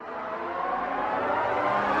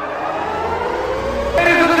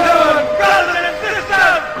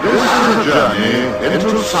journey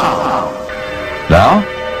into sound. Now,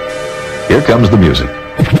 here comes the music.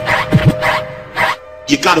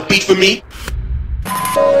 You got a beat for me?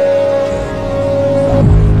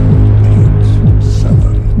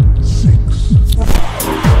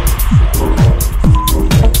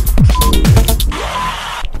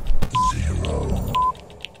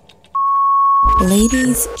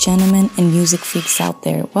 Ladies, gentlemen, and music freaks out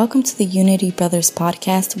there, welcome to the Unity Brothers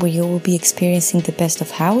podcast, where you will be experiencing the best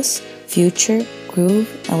of house, future, groove,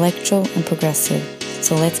 electro, and progressive.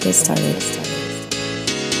 So let's get started.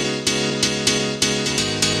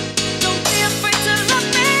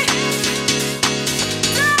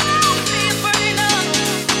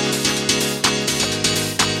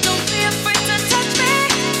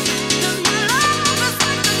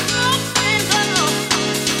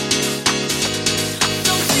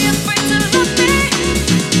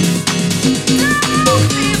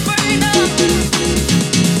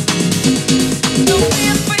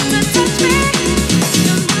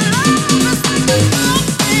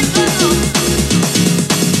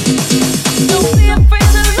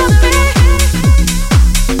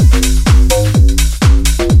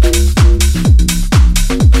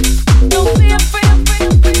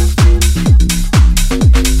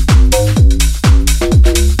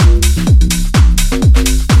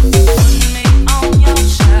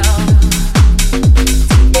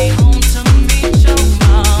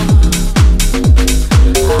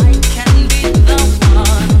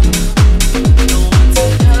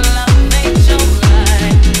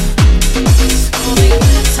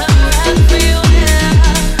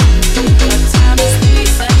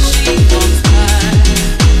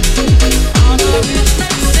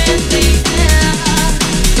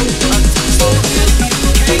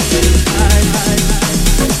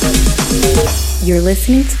 You're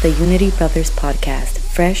listening to the Unity Brothers podcast,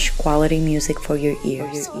 fresh quality music for your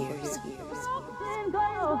ears.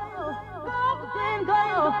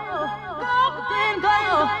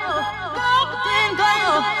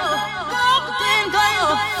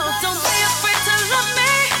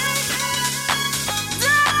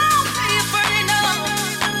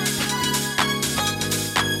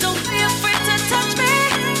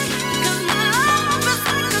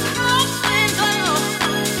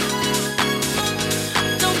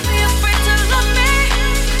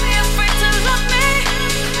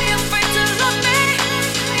 Afraid to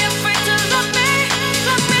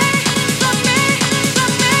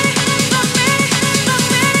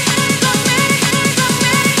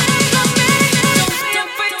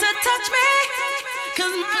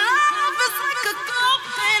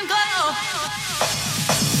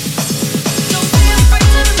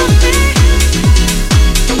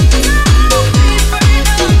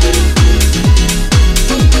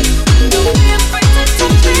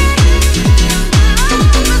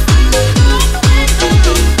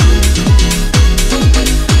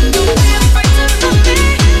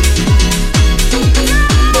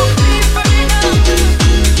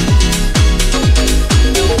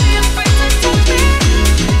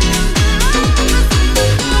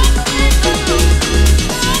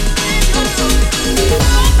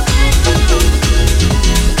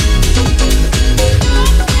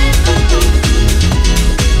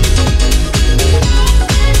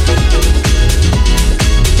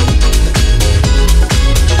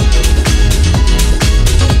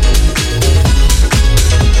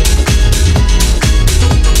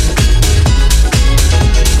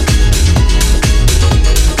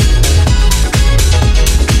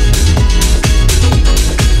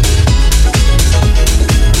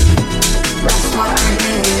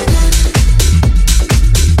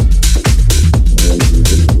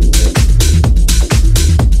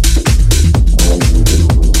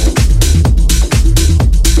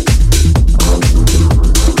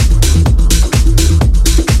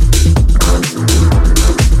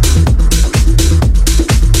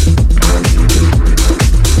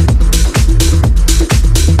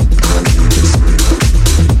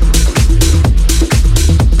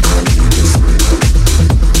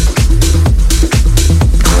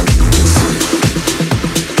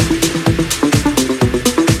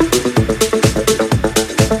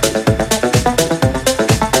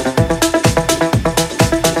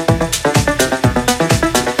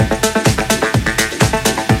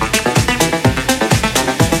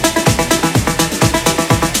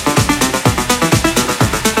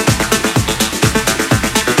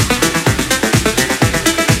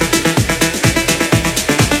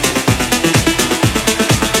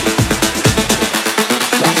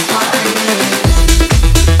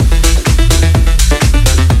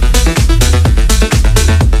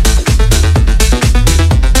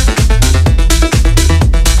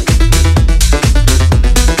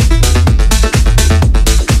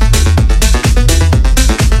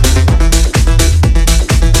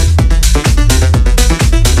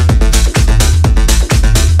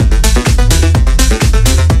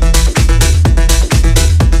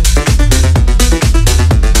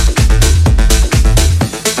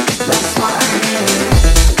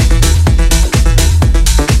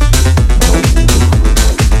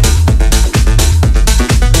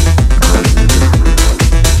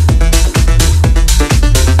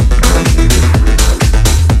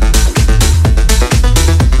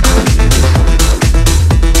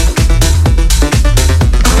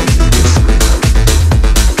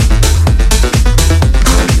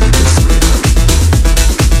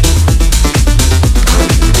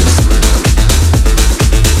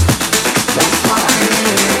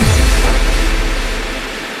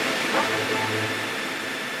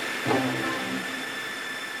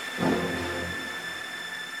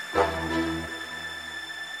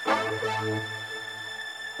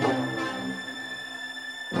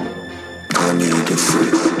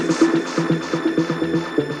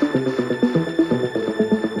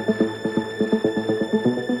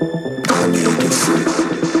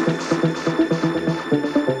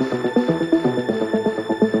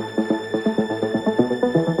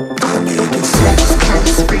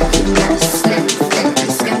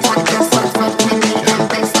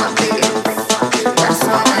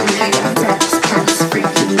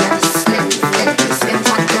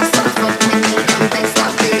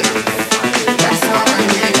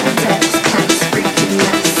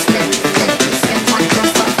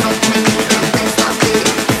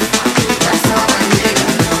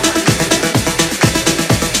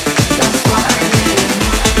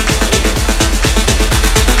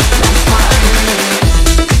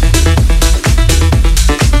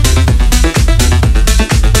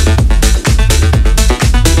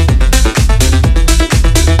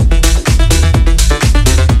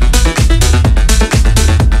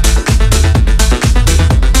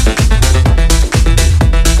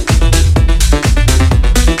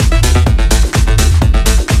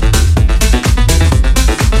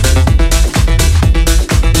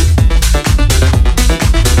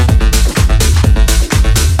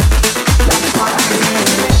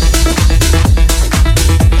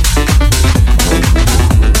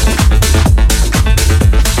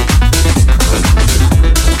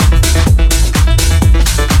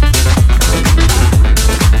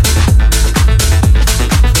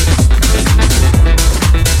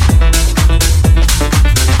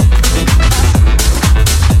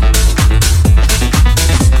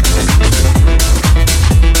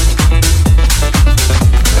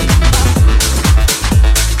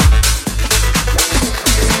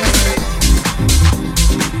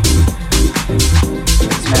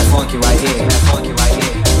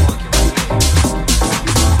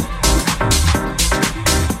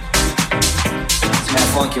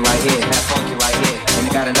funky right here, mad funky right here. And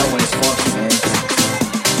you gotta know when it's funky, man.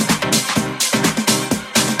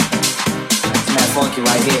 It's mad funky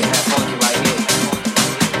right here, mad funky right here.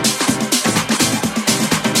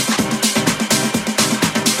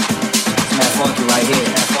 It's mad funky right here,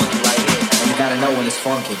 mad funky right here. And you gotta know when it's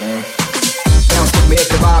funky, man. Bounce with me if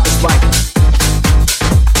the vibe is right.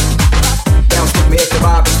 Bounce with me if the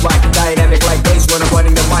vibe is right. Dynamic like bass when I'm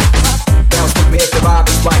running the mic. Bounce with me if the vibe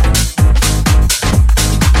is right.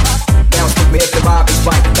 Bounce with me if the vibe is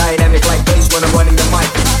right. Dynamic like bass when I'm running the mic.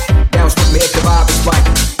 Bounce with me if the vibe is right.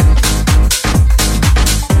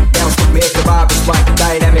 Bounce with me if the vibe is right.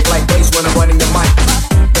 Dynamic like bass when I'm running the mic.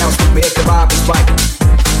 Bounce with me if the vibe is right.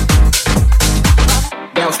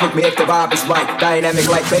 Bounce with me if the vibe is right. Dynamic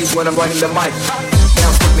like bass when I'm running the mic.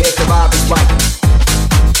 Bounce with me if the vibe is right.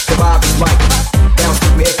 The vibe is right. Bounce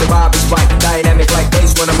with me if the vibe is right. Dynamic like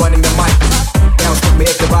bass when I'm running the mic. Bounce with me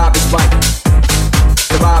if the vibe is right.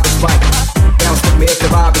 The vibe is right. Bounce with me if the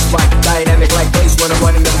vibe is right. Dynamic like bass when I'm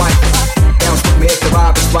running the mic. Bounce with me if the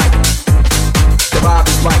vibe is right. The vibe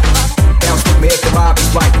is right. Bounce with me if the vibe is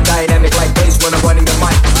right. Dynamic like bass when I'm running the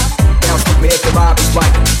mic. Bounce with me if the vibe is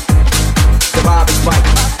right. The vibe is right.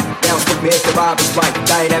 Bounce with me if the vibe is right.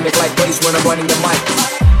 Dynamic like bass when I'm running the mic.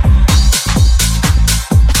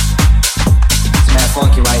 It's mad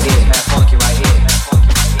funky right here, mad funky right here, mad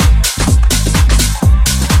funky right here.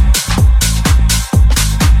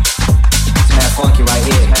 It's mad funky right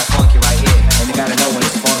here, mad funky right here. And you gotta know when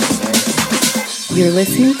it's funky, man. You're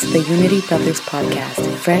listening to the Unity Brothers podcast,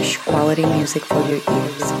 fresh quality music for your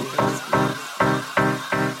ears.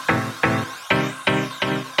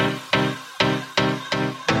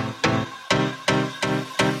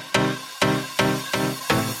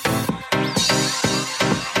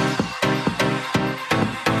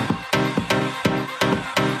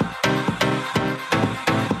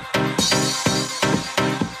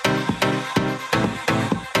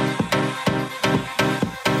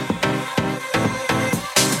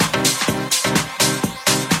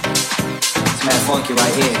 Funky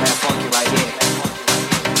right here, man, funky right here.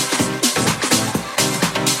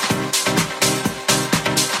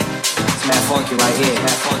 It's mad funky right here,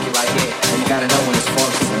 mad funky right here. And you gotta know when it's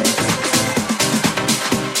funky, man.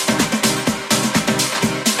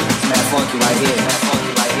 It's mad funky right here, mad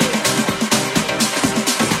funky right here.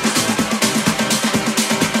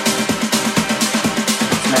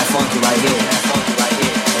 It's mad funky right here, mad funky right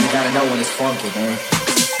here. And you gotta know when it's funky, man.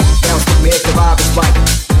 Bounce with me if the vibe is right.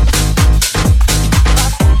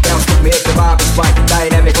 Bounce with me if the vibe is right.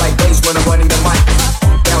 Dynamic like bass when I'm running the mic.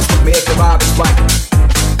 Bounce with me if the vibe is right.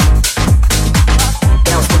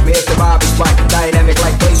 Bounce with me if the vibe is right. Dynamic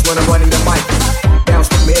like bass when I'm running the mic. Bounce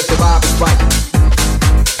with me if the vibe is right.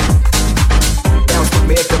 Bounce with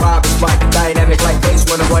me if the vibe is right. Dynamic like bass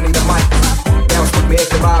when I'm running the mic. Bounce with me if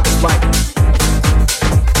the vibe is right.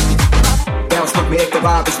 Bounce with me if the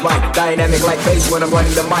vibe is right. Dynamic like bass when I'm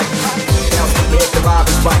running the mic. Bounce with me if the vibe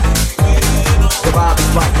is right. The vibe is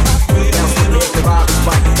right. Bounce with me if the vibe is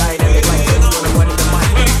right. Dynamic like bass when I'm running the mic.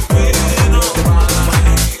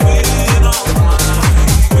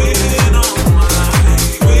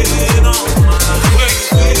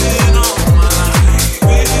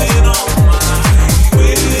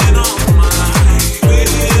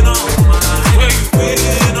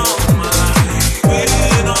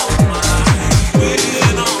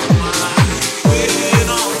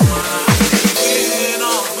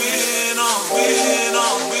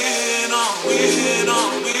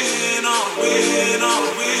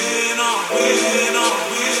 We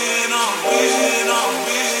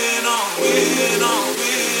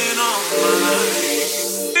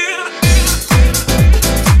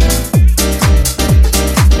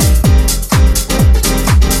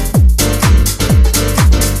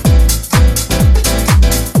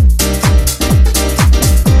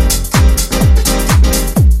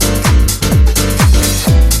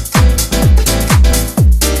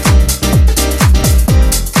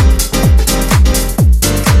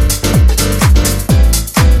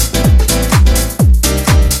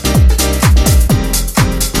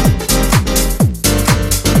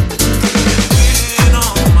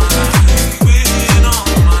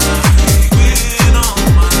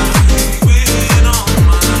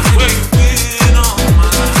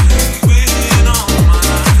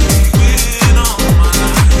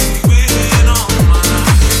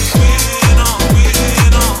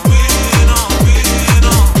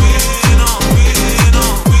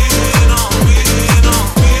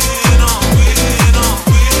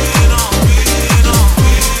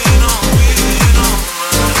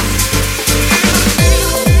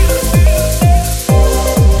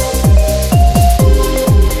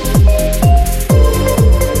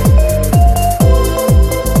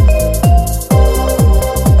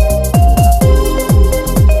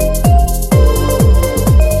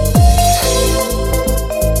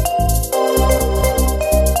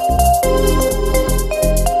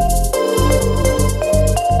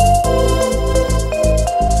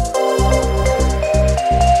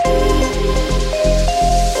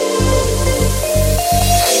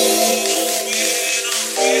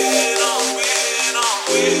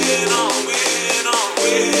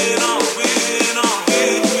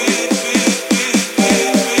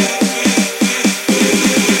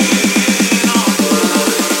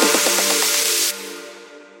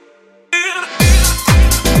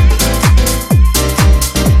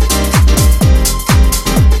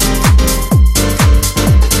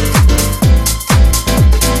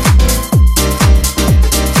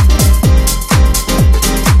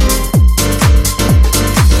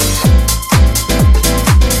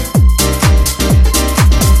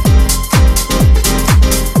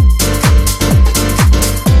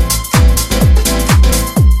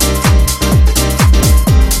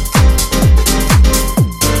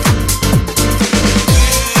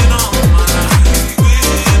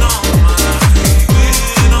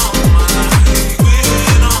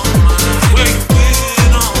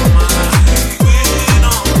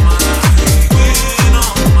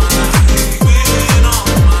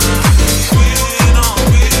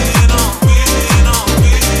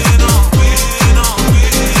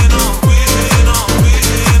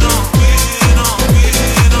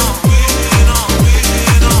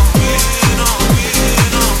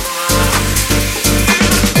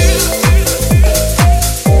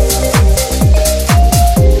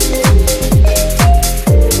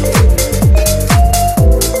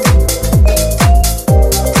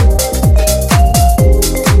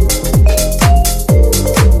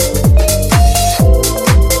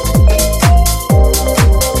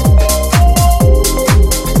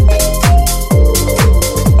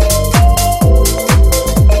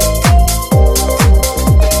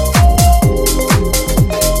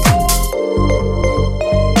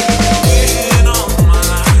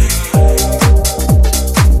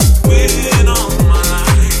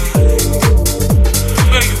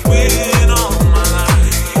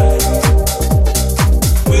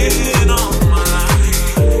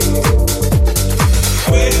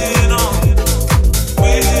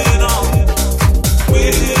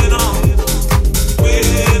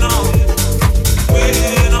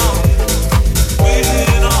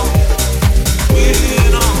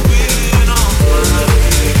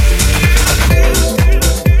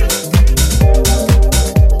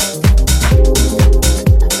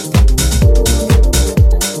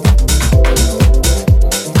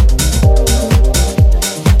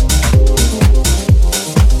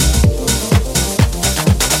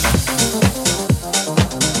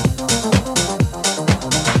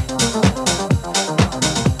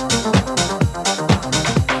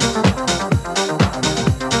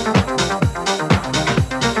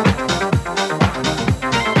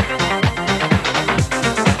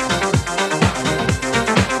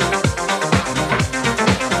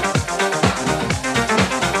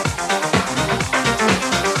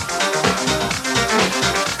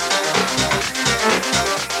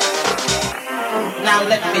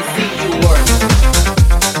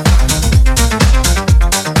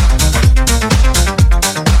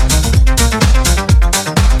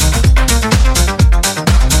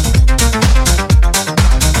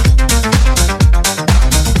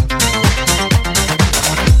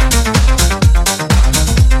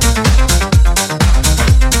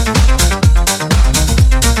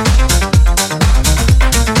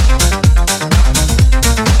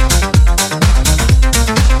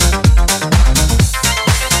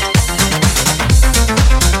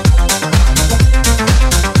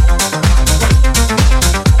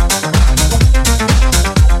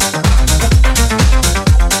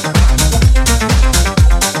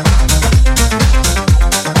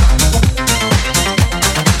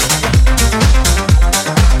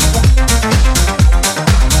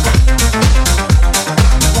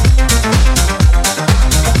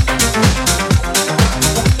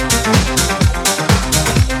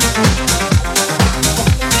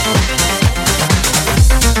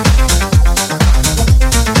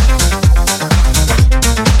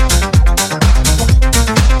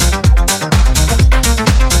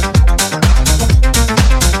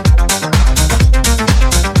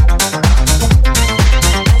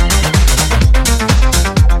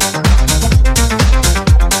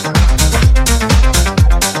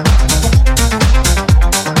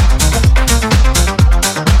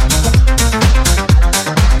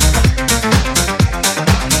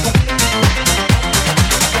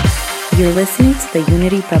listening to the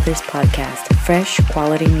Unity Brothers podcast, fresh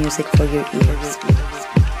quality music for your ears.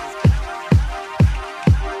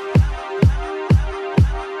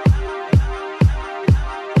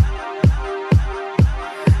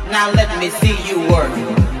 Now let me see you work.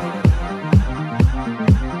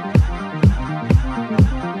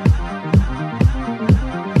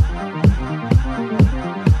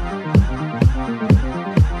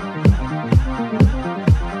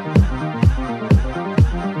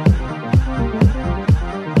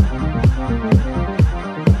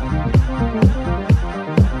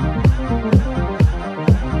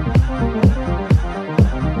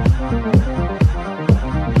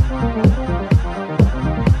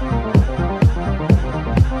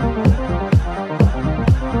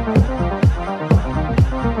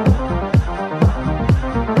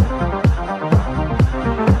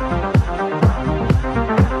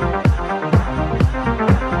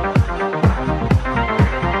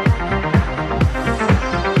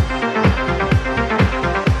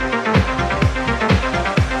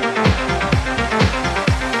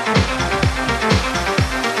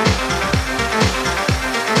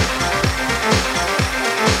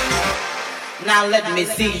 Now let me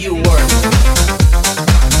see you work.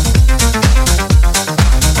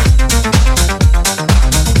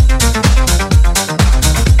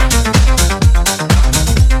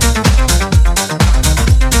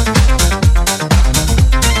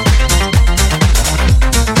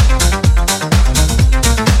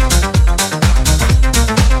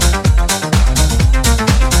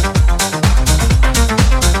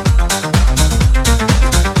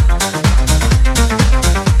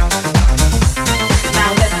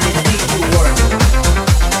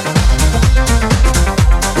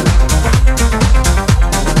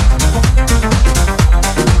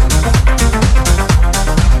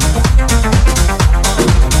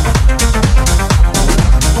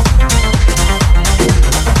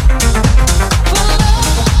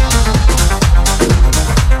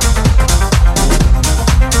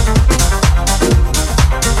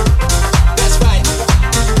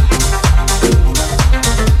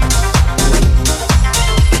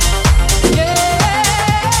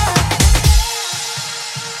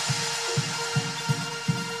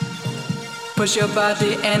 Push your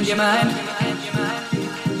body and your mind.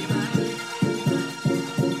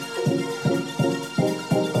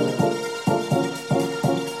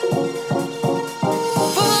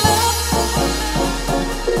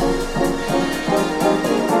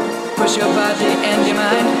 Push your body and your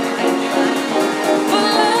mind.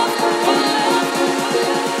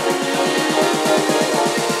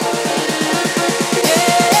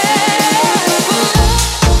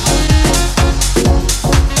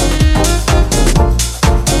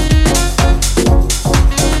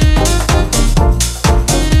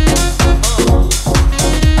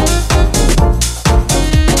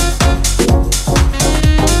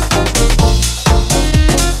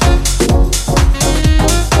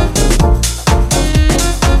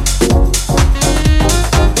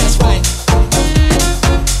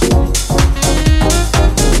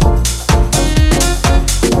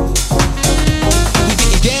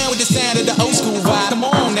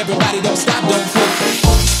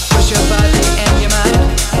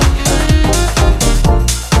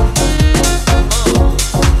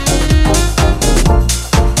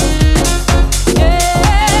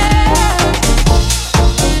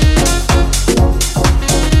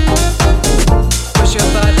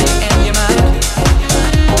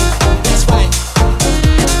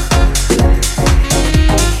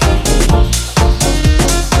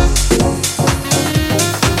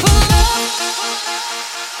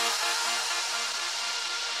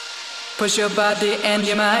 Push your body and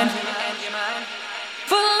your mind.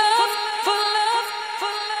 For love, for love,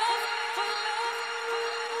 for love, for love.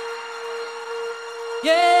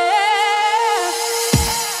 Yeah.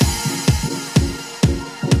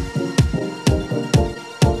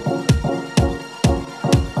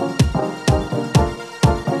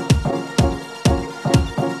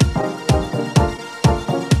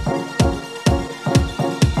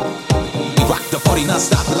 We rock the party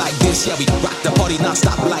non-stop like this, yeah. We rock the party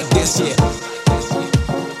non-stop like this, yeah.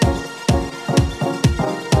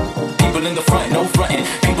 People in the front, no fronting.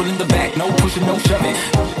 People in the back, no pushing, no shoving.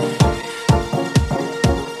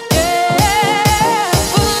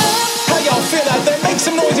 How y'all feel out there? Make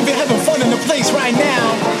some noise if you're having fun in the place right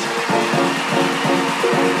now.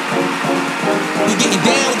 We're getting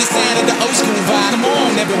down with the sound of the old school vibe. Come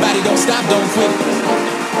on, everybody, don't stop, don't quit.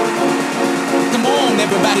 Come on,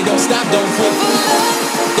 everybody, don't stop, don't quit.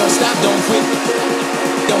 Don't stop, don't quit.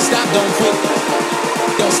 Don't stop, don't quit.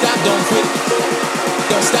 Don't stop, don't quit.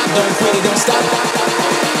 Don't stop, don't quit. Don't stop.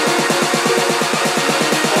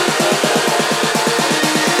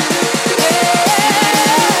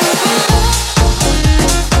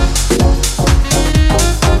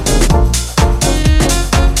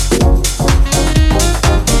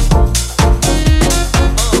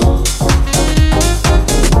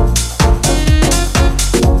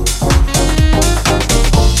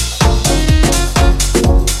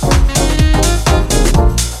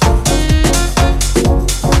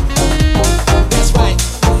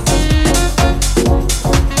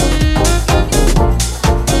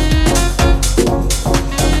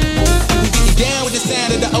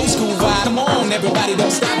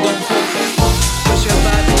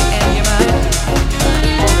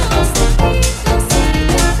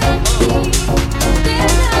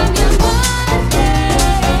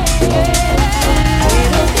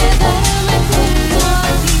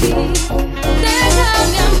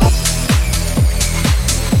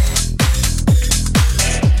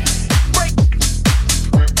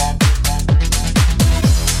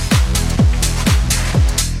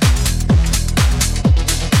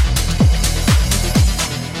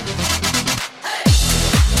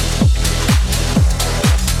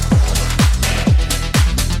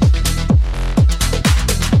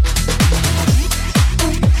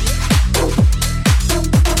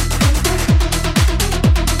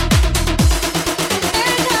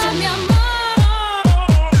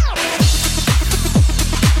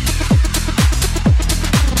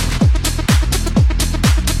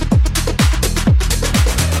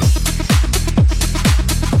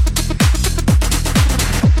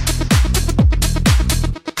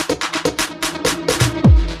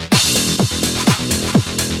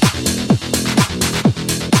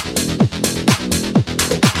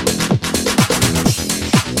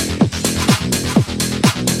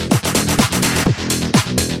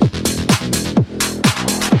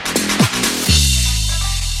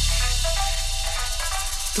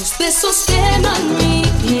 besos queman mi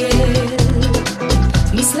piel,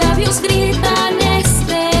 mis labios gritan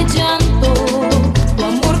este llanto, tu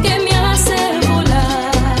amor que me hace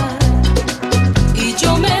volar y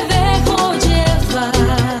yo me dejo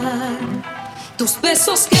llevar. Tus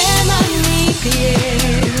besos queman mi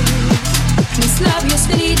piel, mis labios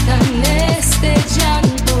gritan este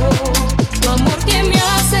llanto, tu amor que me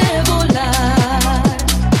hace volar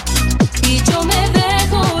y yo me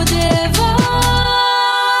dejo llevar.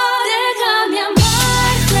 Déjame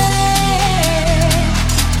amarte,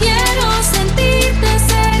 quiero sentirte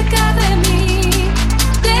cerca de mí.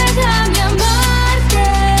 Déjame amarte,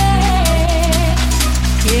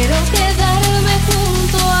 quiero quedarme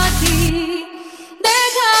junto a ti.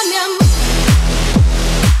 Déjame amarte.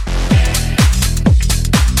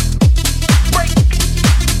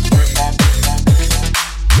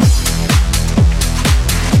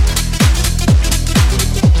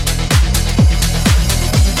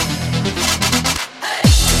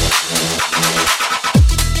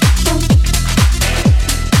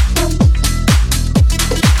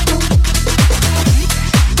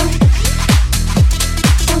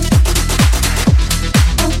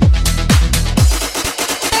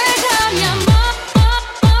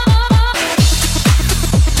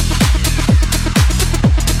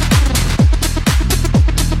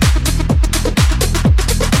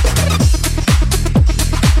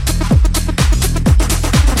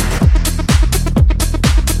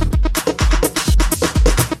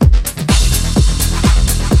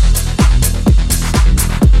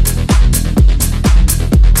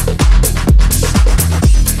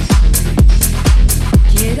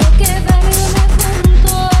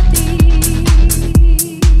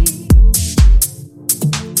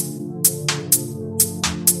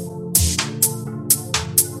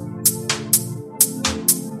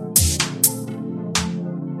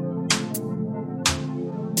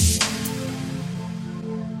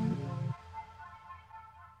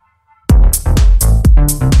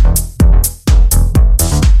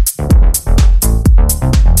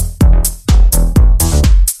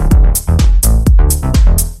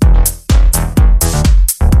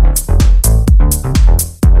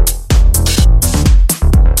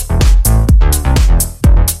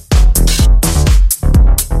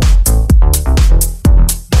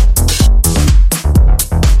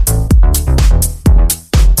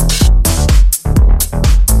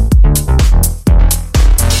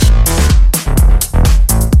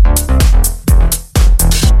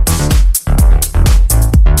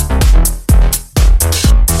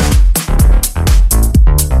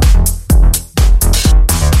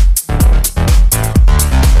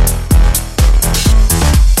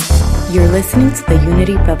 You're listening to the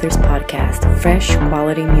Unity Brothers podcast, fresh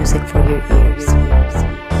quality music for your ears.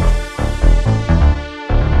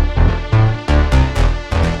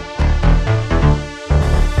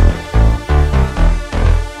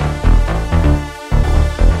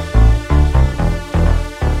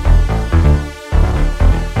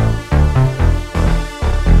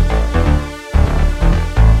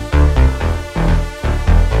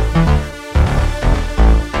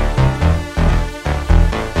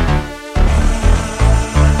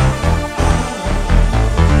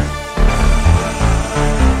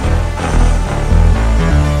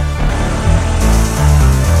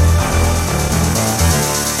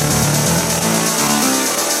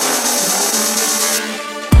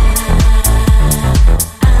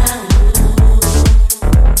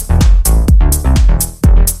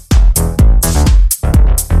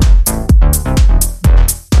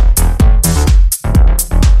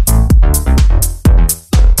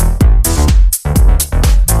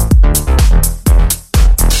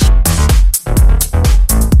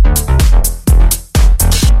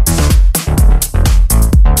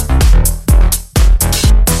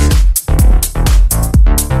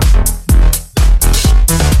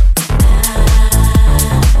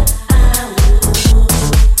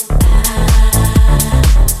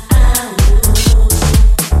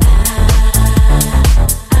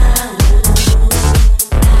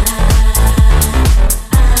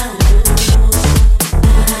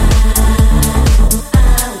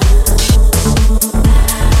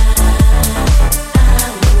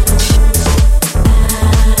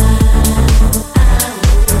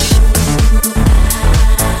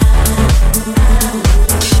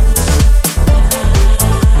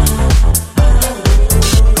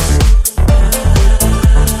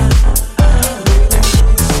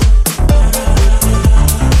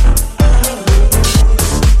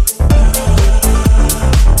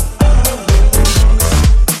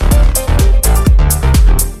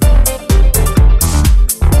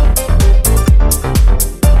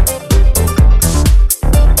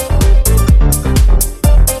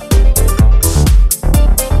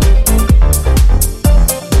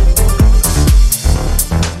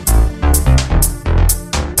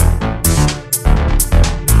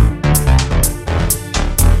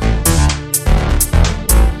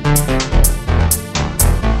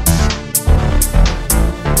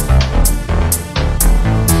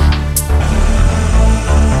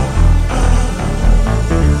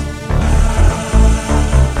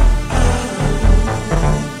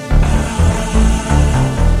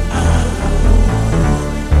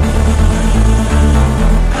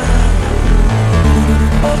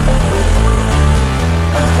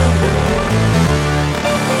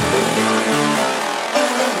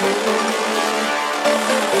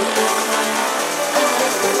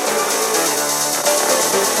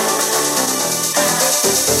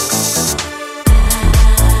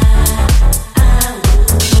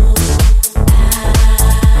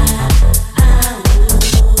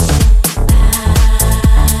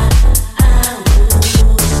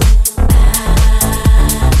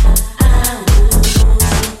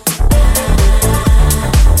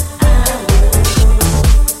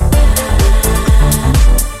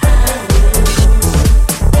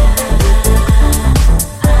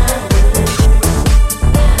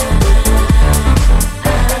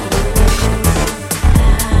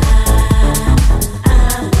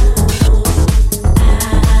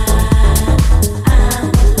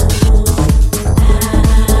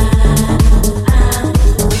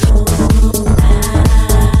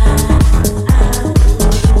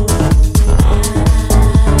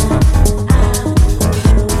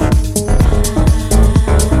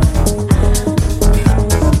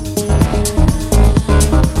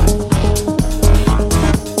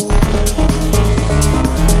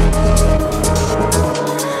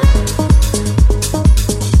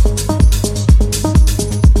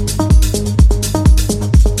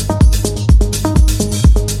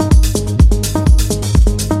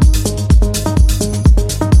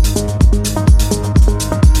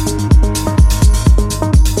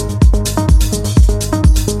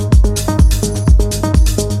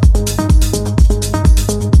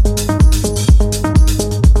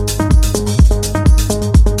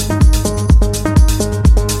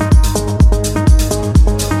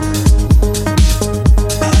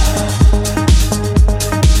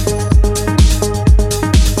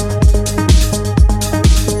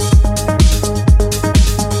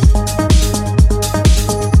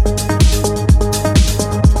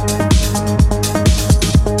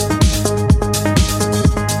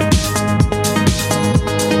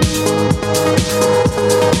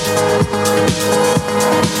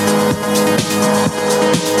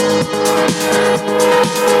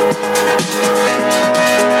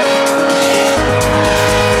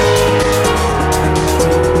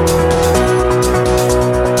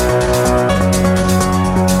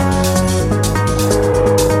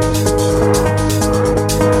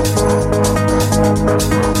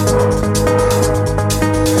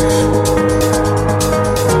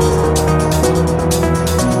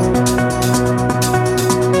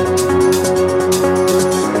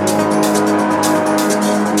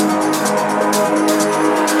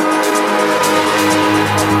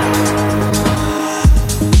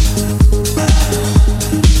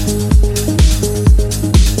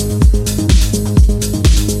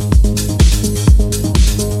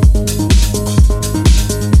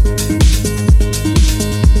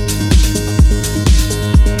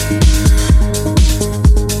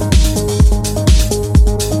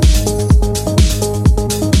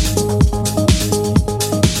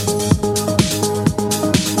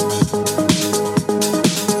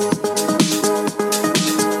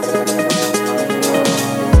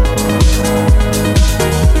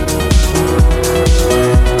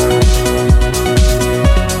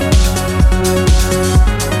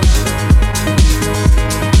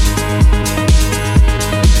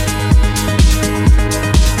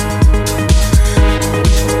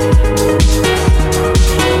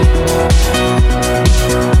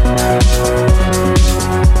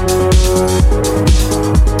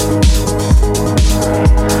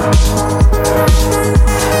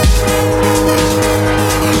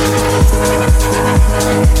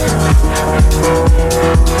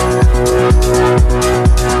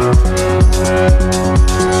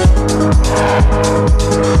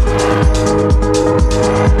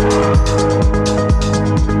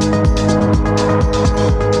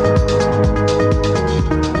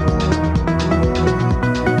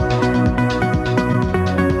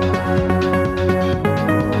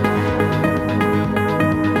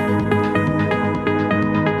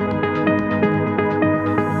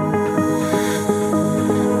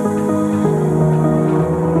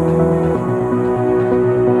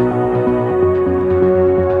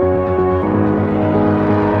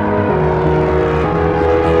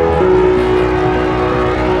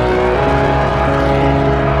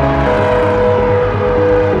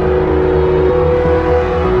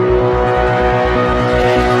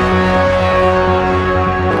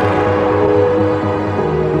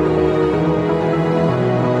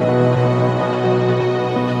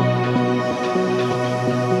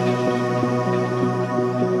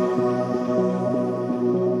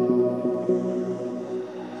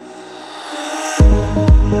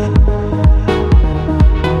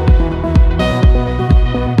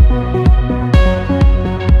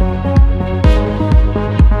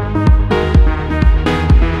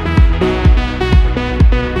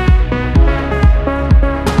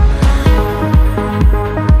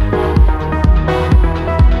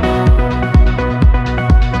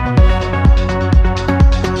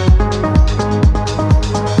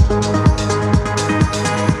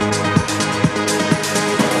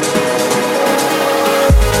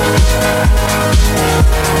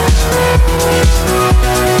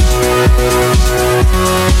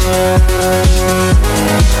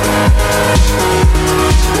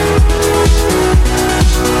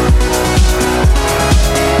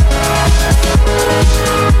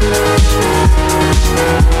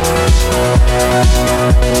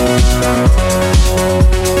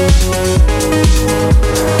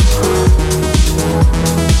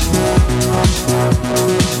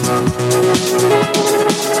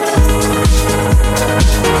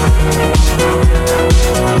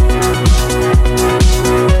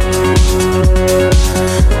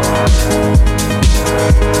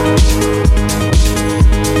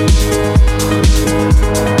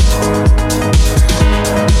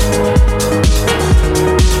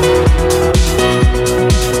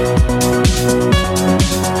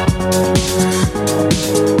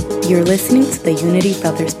 You're listening to the Unity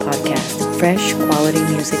Brothers podcast, fresh quality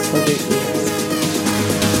music for your ears.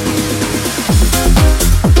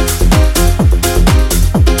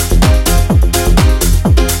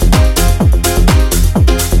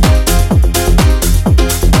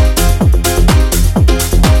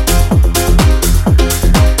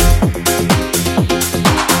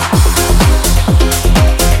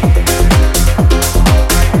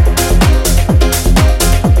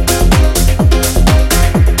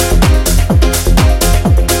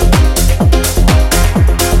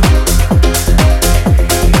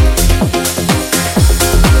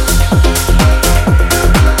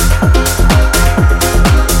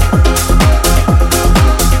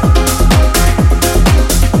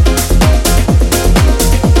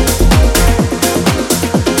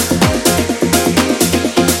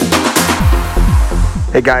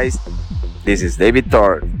 Hey guys, this is David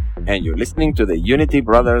Thor, and you're listening to the Unity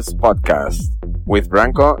Brothers podcast with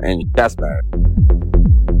Branko and Jasper.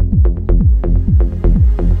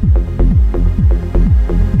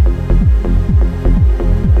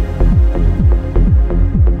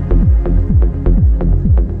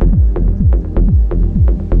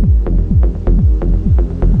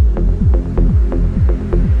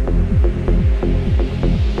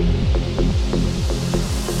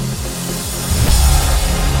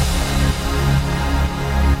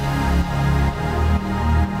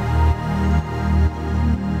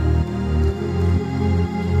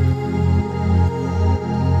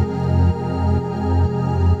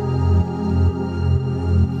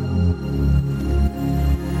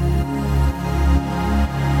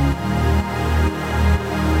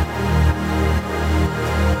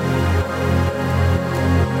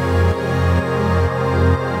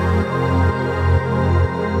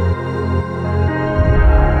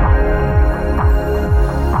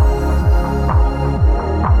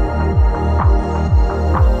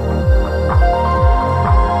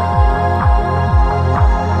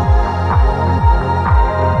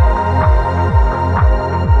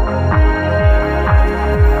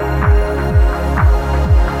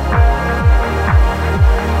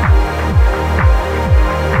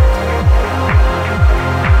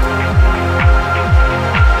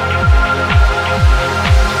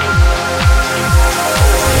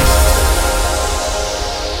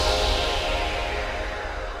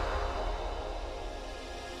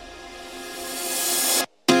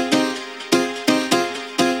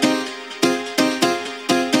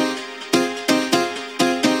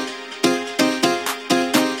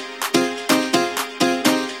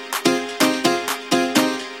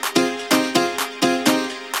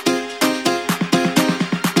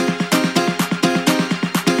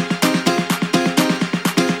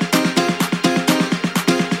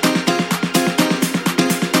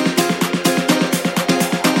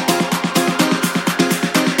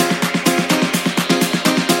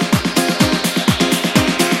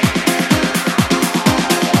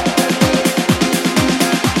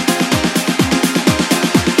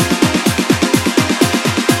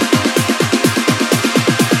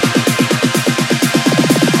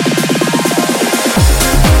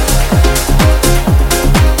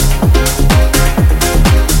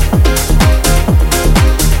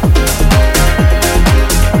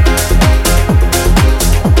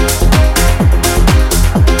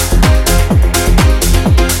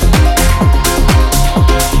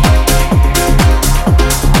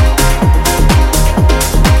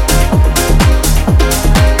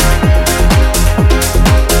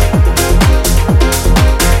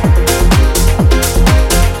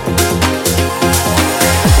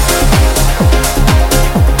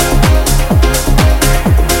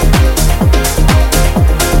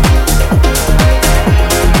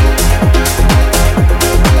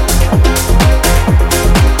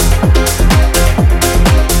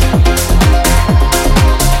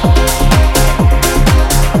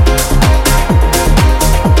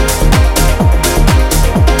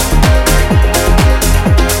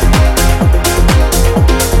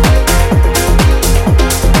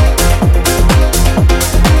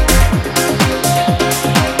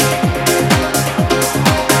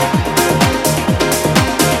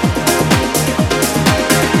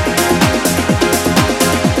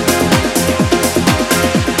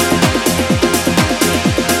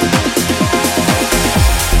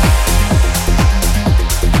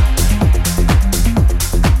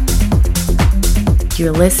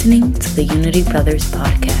 You're listening to the Unity Brothers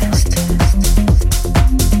podcast.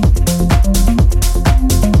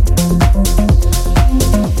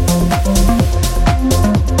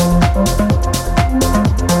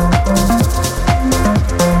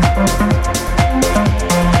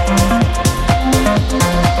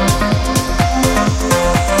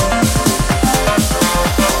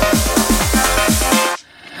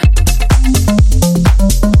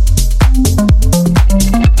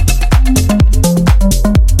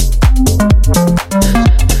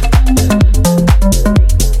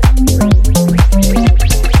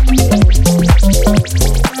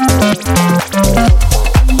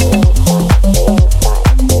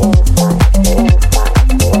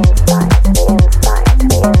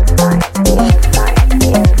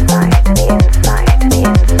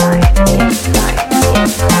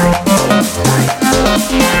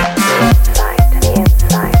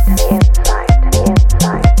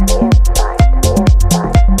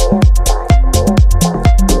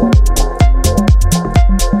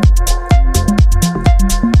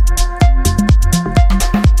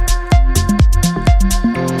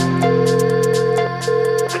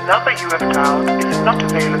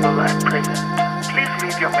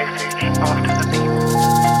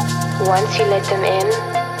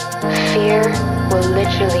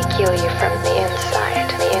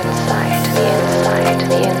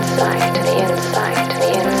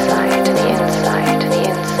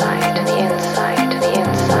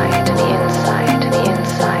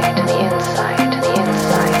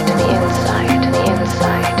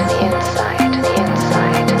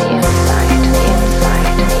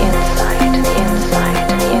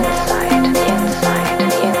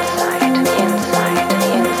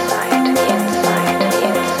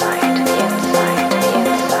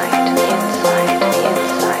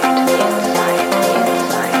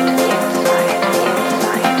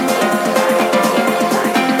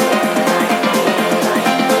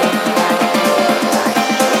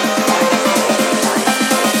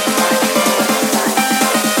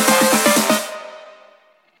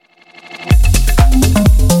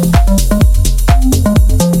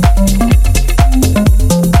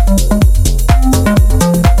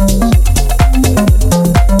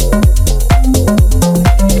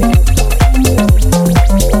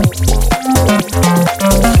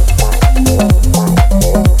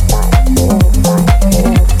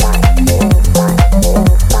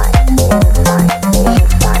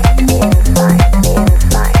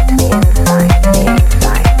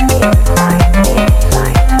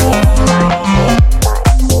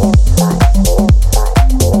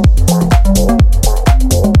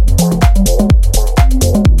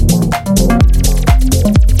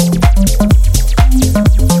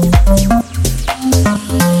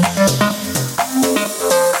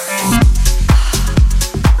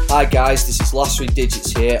 guys, this is Last 3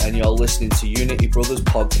 Digits here, and you're listening to Unity Brothers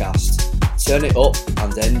Podcast. Turn it up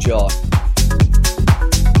and enjoy.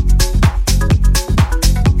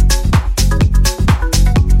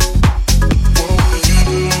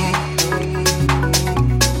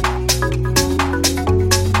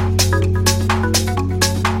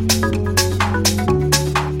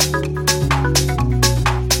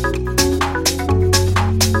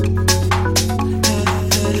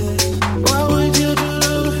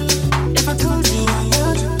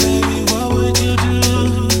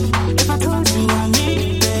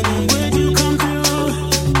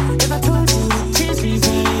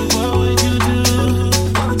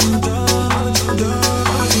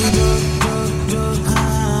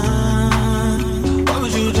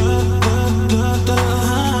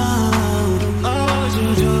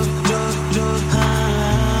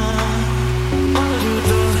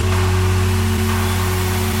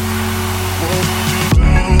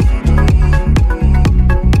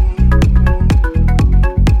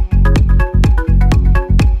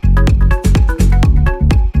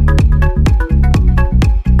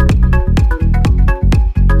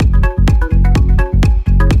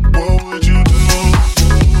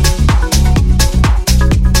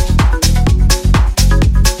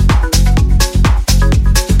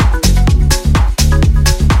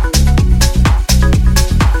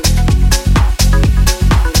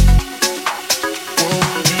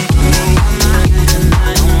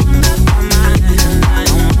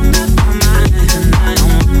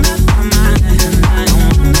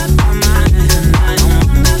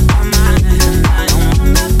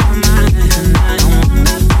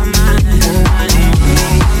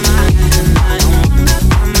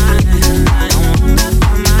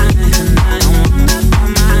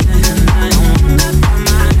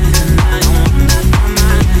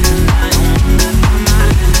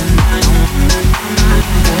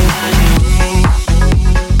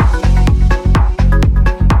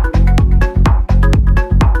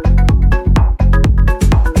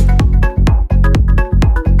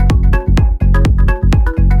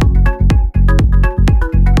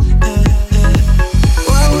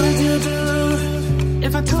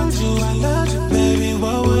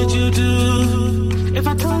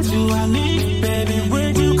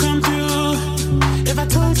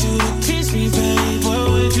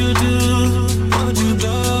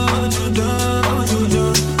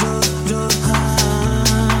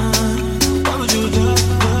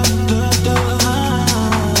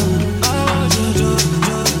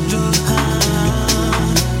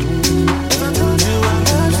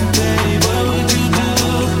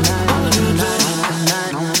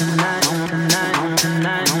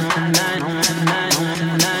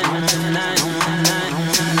 Nine.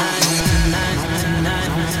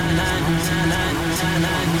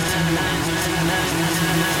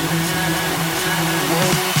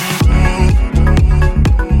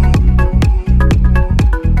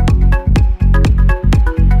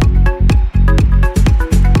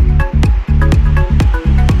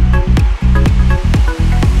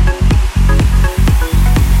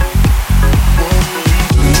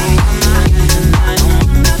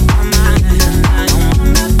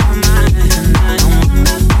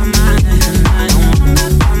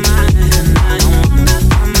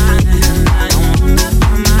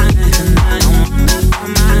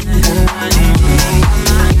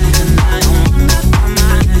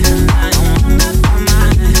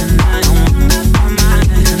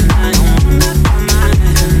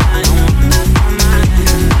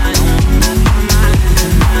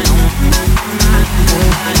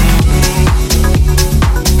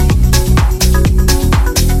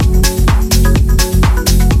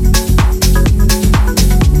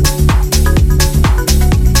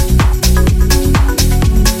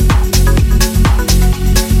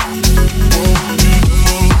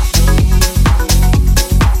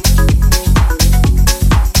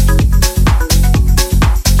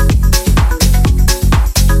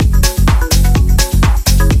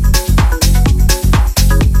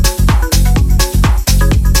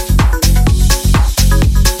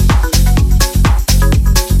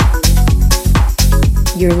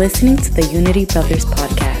 You're listening to the Unity Brothers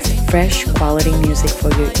podcast, fresh quality music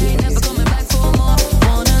for your ears.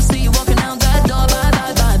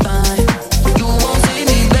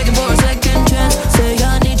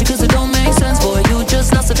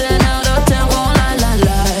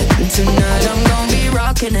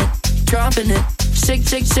 Dropping it, shake,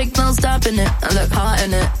 shake, shake, no stopping it. I look hot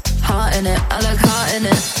in it, hot in it. I look hot in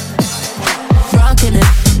it. Rocking it,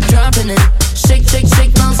 dropping it, shake, shake,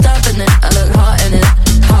 shake, no stopping it. I look hot in it,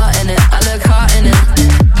 hot in it. I look hot in it.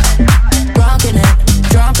 Rocking it,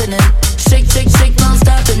 dropping it, shake, shake, shake, no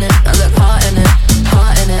stopping it. I look hot in it,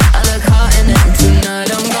 hot in it. I look hot in it.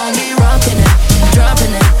 Tonight I'm gonna be rocking it,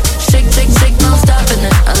 dropping it, shake, shake, shake, no stopping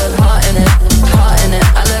it. I look hot in it, hot in it.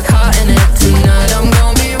 I look hot in it. Tonight I'm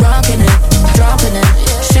gonna be rocking it, dropping it,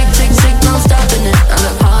 shake, shake, shake, no stopping it. I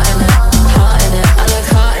look hot in it, hot in it. I look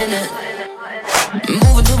hot in it.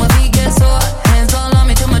 Moving till my feet get sore, hands all on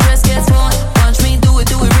me till my dress gets torn. Watch me do it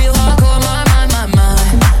real hardcore. My.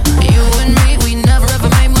 You and me, we never ever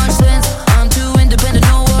made much sense. I'm too independent,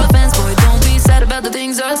 no offense. Boy, don't be sad about the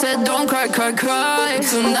things I said. Don't cry, cry, cry.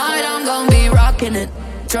 Tonight I'm gonna be rocking it,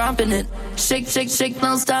 dropping it, shake, shake, shake,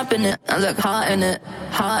 no stopping it. I look hot in it,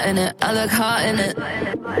 hot in it. I look hot in it.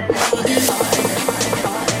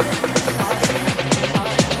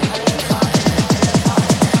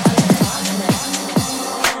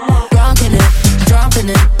 Rocking it, dropping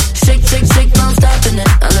it, shake, shake, shake, no stopping it.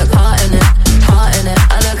 I look hot in it, hot in it.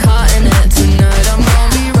 I look hot in it. Tonight I'm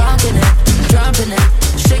gonna be rocking it, dropping it,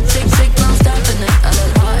 shake, shake, shake, no stopping it. I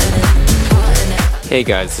look hot in it, hot in it. Hey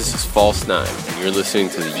guys, this is False 9, and you're listening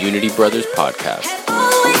to the Unity Brothers podcast.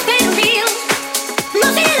 Always been real.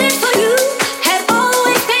 My feelings for you have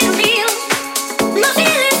always been real. My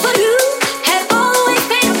feelings for you have always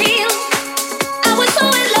been real. I was so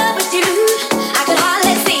in love with you, I could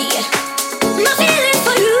hardly see. My feelings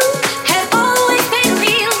for you have always been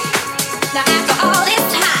real. Now after all this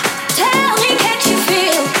time, tell me, can't you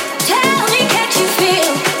feel? Tell me, can't you feel?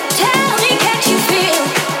 Tell me, can't you feel?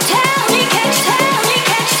 Tell me, can't you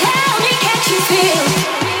feel?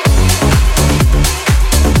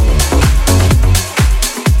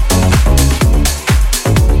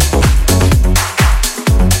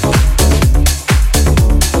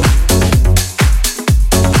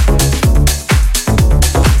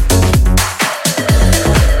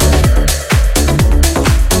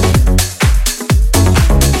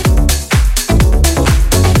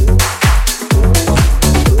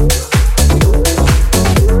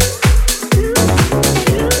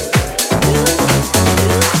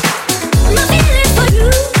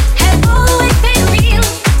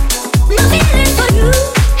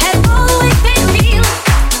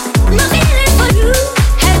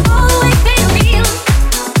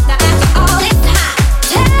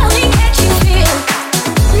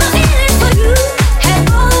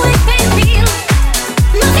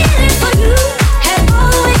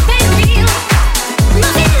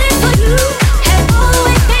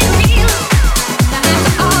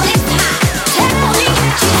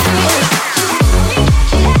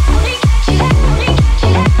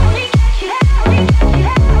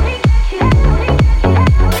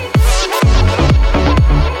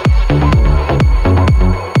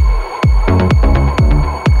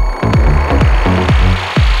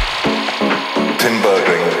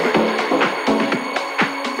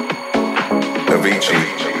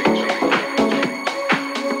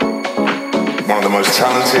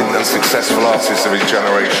 Talented and successful artists of his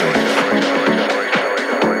generation.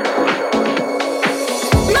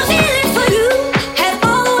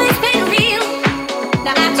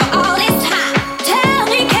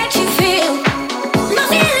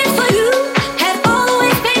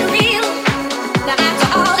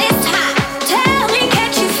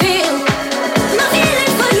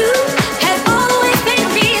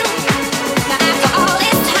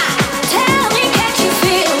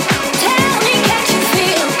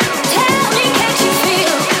 Tell me, can't you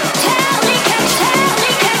feel?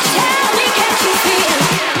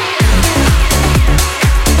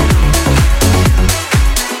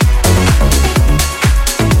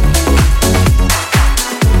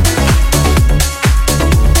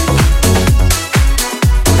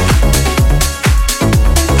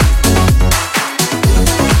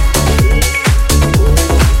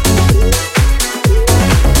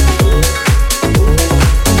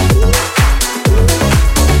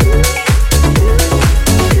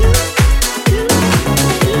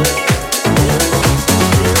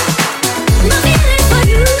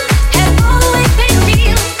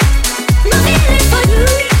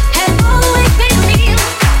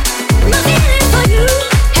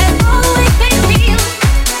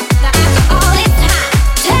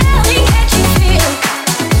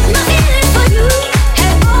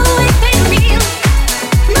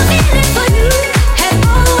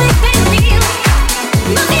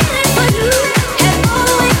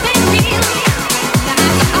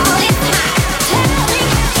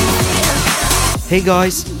 Hey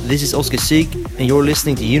guys, this is Oscar Sieg, and you're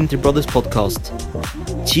listening to Unity Brothers Podcast.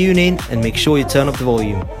 Tune in and make sure you turn up the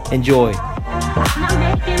volume. Enjoy.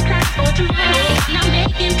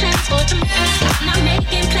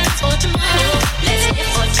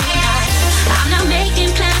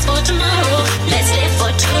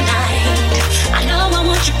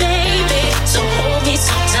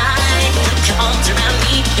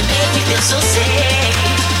 So safe,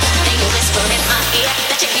 and you whisper in my ear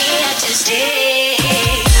that you're here to stay.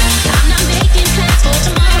 I'm not making plans for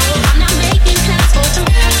tomorrow. I'm not making plans for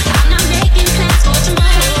tomorrow. I'm not making plans for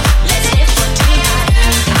tomorrow. Let's live for tonight.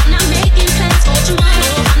 I'm not making plans for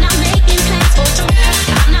tomorrow. I'm not making plans for tomorrow.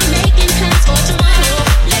 I'm not making plans for tomorrow.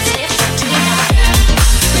 Let's live for tonight.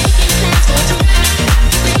 Making plans for tomorrow.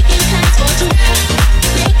 Making plans for tomorrow.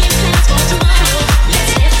 Making plans for tomorrow.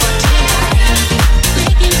 Let's live for tonight.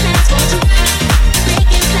 Making plans for tomorrow.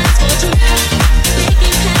 Making plans for tomorrow.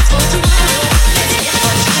 Making plans for tomorrow. Let's live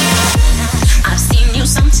for tonight. I've seen you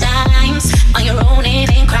sometimes on your own and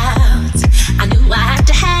in crowds. I knew I had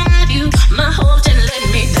to have you. My hope didn't let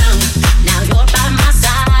me down. Now you're by my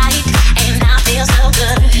side, and I feel so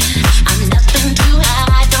good. I'm nothing to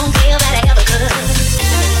hide. Don't feel that I ever could.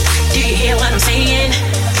 Do you hear what I'm saying?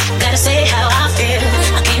 Gotta say how I feel.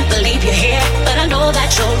 I can't believe you're here, but I know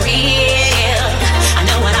that you're real. I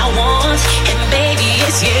know what I want, and baby,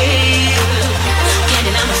 it's you. Can't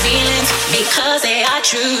deny my feelings because they are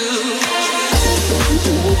true.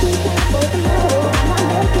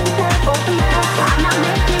 I'm not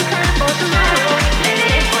making plans for tomorrow. Let's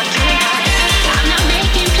live for tonight. I'm not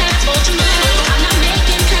making plans for tomorrow. I'm not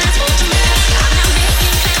making plans for tomorrow. I'm not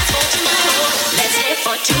making plans for tomorrow. Let's live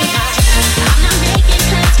for tonight. I'm not making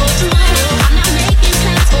plans for tomorrow. I'm not making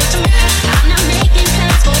plans for tomorrow. I'm not making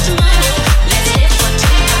plans for tomorrow. Let's live for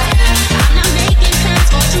tonight. I'm not making plans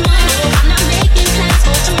for tomorrow. I'm not making plans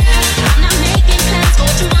for tomorrow. I'm not making plans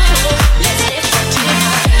for tomorrow. Let's live for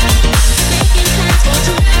tonight. Making plans for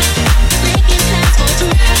tomorrow. Making plans for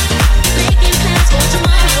tomorrow. Making plans for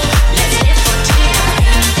tomorrow. Let's live for tonight.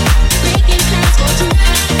 Making plans for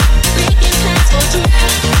tomorrow. Making plans for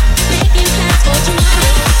tomorrow. Making plans for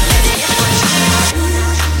tomorrow. Let's live for tonight.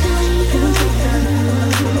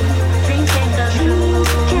 Dreams can come true.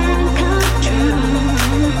 Can come true.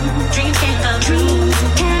 Dreams can come true.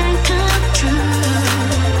 Can come true.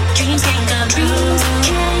 Dreams can come true.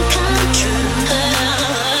 Can come true.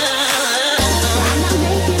 I'm not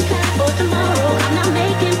making plans for tomorrow. I'm not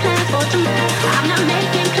making plans for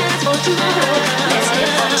tomorrow. Let's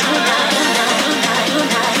live for tonight.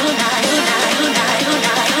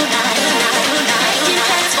 Making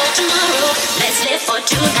plans for tomorrow. Let's live for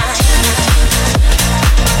tonight.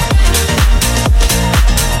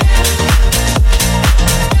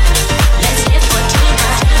 Let's live for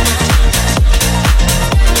tonight.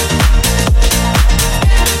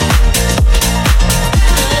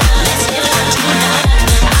 Let's live for tonight.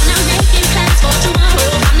 I'm not making plans for tomorrow.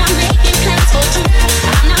 I'm not making plans for tomorrow.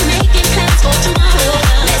 I'm not making plans for tomorrow.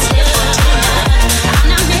 Let's live for tonight. I'm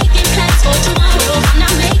not making plans for tomorrow. I'm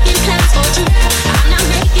not making plans for tomorrow. I'm not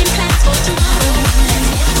making plans for tomorrow. Let's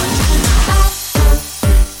live for tonight.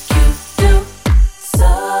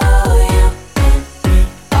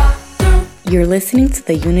 You're listening to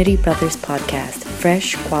the Unity Brothers Podcast,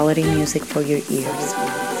 fresh quality music for your ears.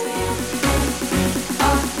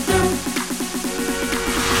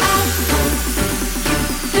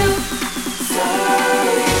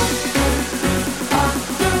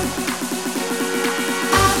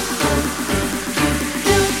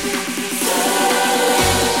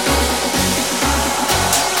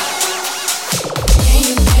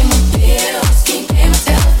 Pay my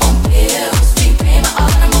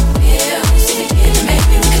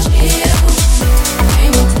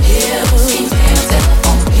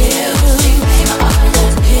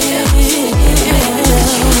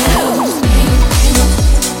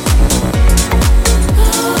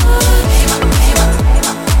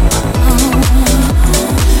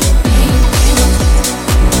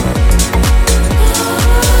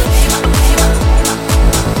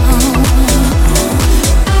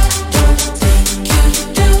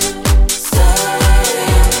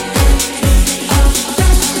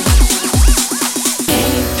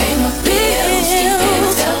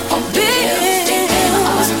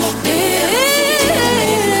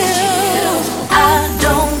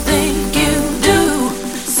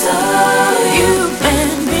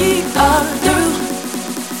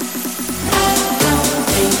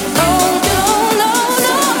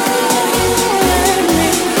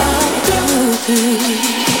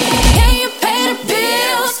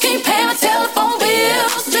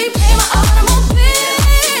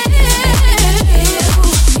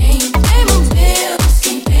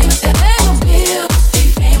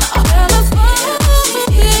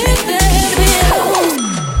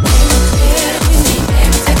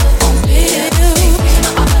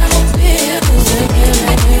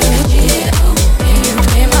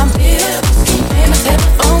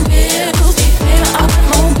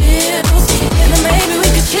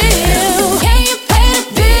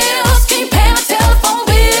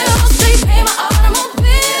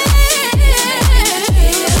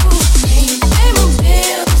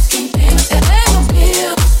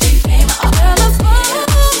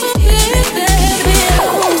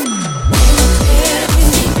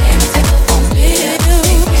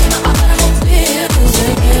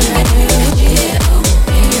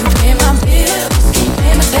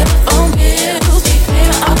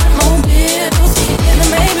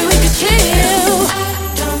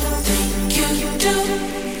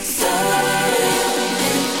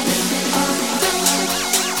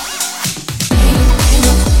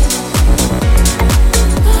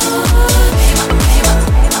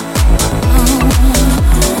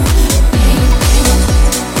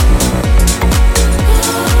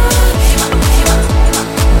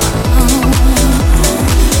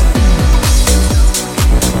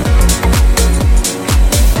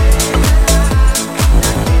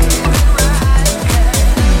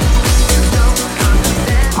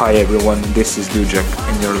Hi everyone, this is Dujak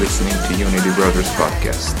and you're listening to Unity Brothers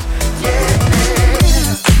Podcast.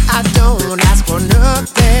 I don't ask for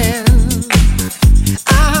nothing.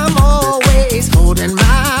 I'm always holding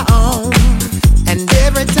my own. And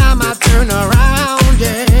every time I turn around,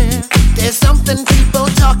 yeah, there's something people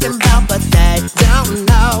talking about, but they don't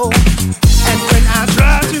know. And when I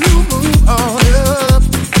try to move on up,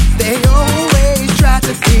 they always try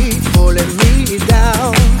to keep pulling me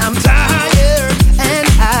down. I'm tired and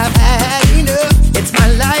I've had enough. It's my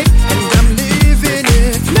life and I'm living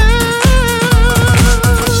it now.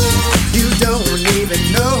 You don't even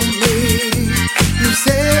know me. You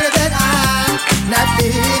say that I'm not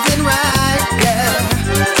living right, yeah.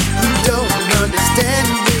 You don't understand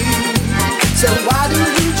me. So why do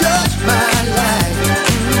you judge my life?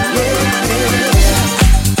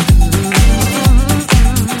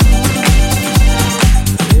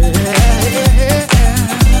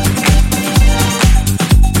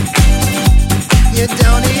 You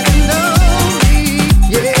don't even know me,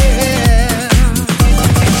 yeah.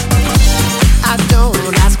 I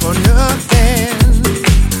don't ask for nothing.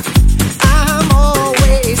 I'm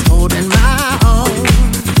always holding my own.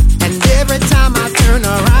 And every time I turn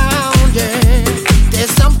around, yeah,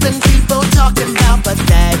 there's something people talking about, but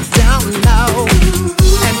they don't know.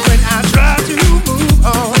 And when I try to move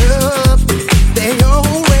on up, they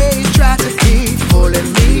always try to keep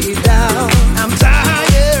pulling me down. I'm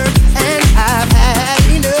tired and I've had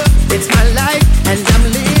enough. It's my life and I'm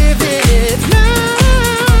living it now.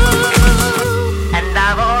 And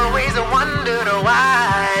I've always wondered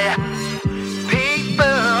why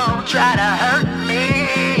people try to hurt me,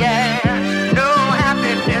 yeah. No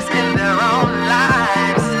happiness in their own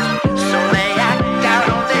lives, so they act out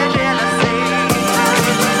on their jealousy.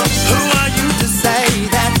 Who are you to say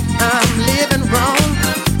that I'm living wrong?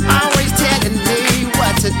 Always telling me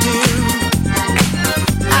what to do.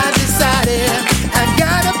 I decided I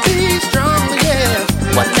gotta be strong, yeah.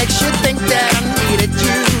 What makes you think that I needed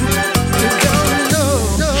you? You don't know.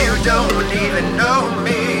 You don't even know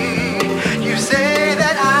me. You say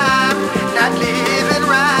that I'm not living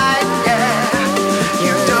right, yeah.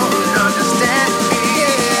 You don't understand me,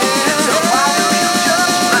 yeah. So why do you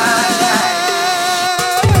judge my life?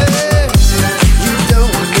 You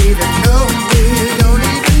don't even know me. You don't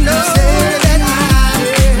even know. You say that I'm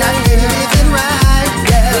not living right,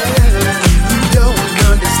 yeah. You don't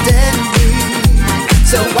understand me.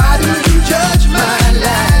 So why do you judge my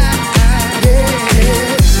life? Yeah.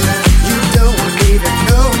 You don't even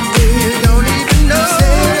know me. You don't even know. You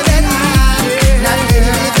say that I'm not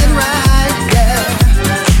living right, yeah.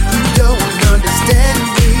 You don't understand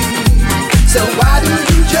me. So why do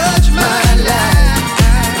you judge my life?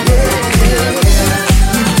 Yeah.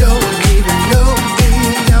 You don't even know me.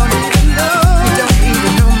 You don't even know. You don't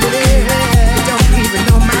even know me. You don't even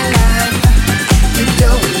know my life. You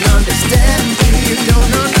don't understand me. You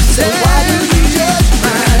don't understand. So why do you judge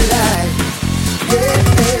my life?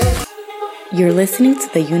 Yeah. You're listening to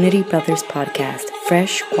the Unity Brothers Podcast,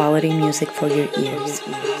 fresh quality music for your ears.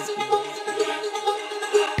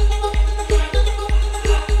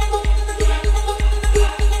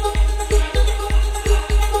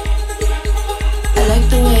 I like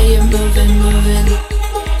the way you're moving, moving.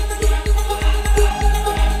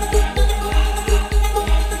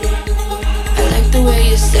 I like the way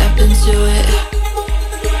you step into it.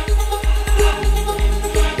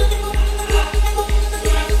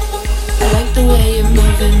 I like the way you're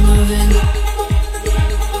moving, moving.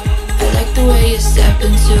 I like the way you step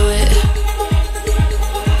into it.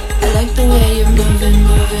 I like the way you're moving,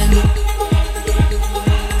 moving.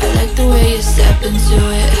 I like the way you step into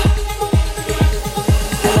it.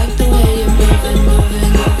 I like the way you're moving,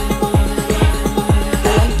 moving.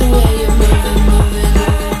 I like the way you're moving, moving.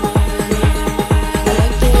 I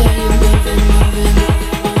like the way you're moving, moving.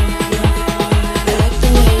 I like the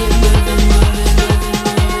way you're moving, moving.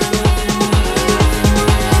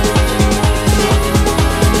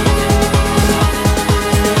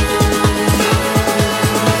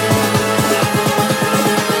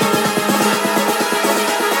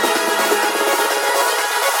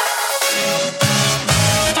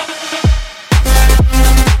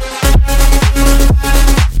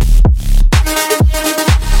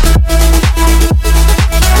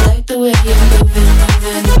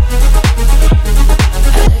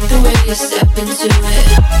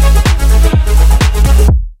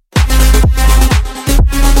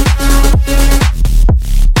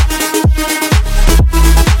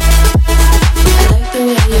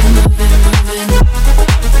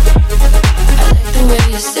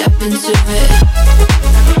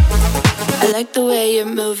 like the way you're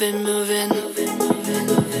moving.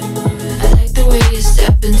 I like the way you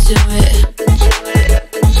step into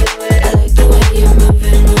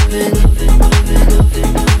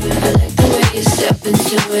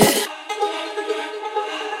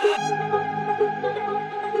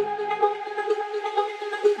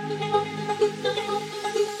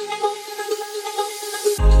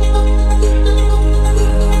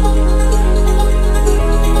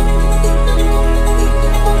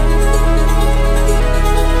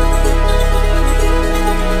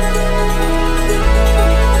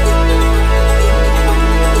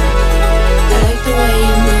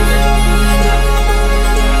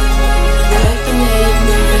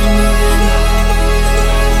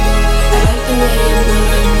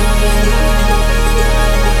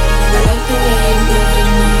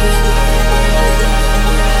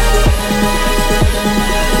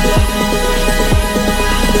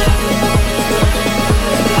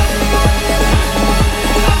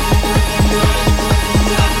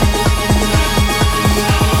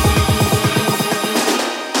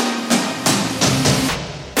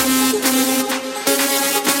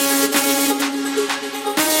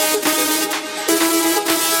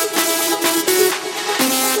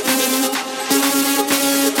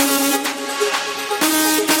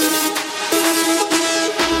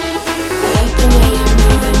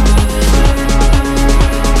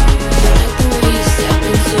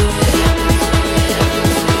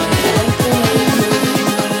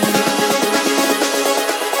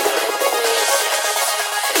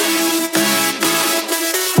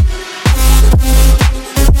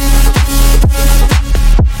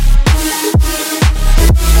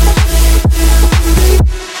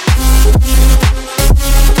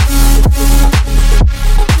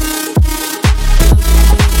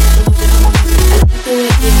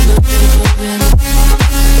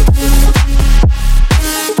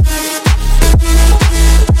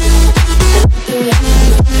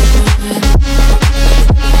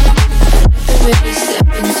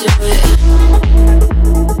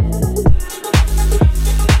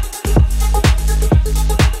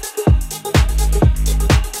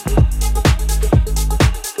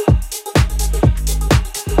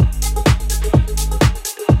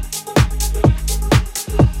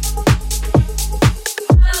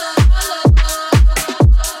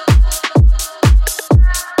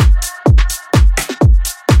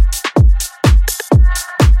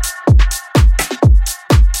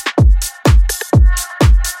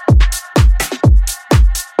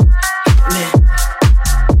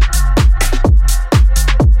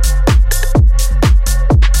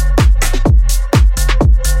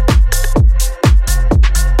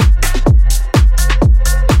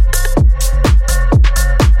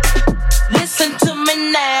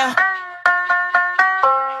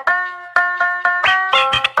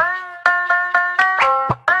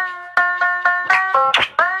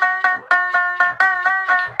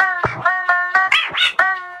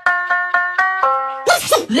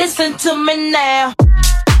Listen to me now.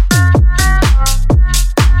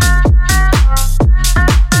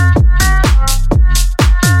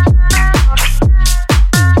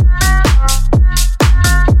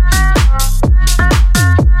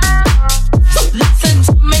 Listen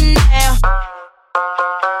to me now.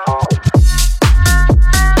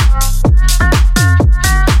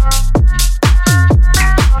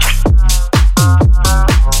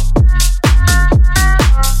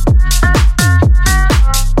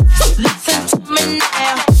 Listen to me now.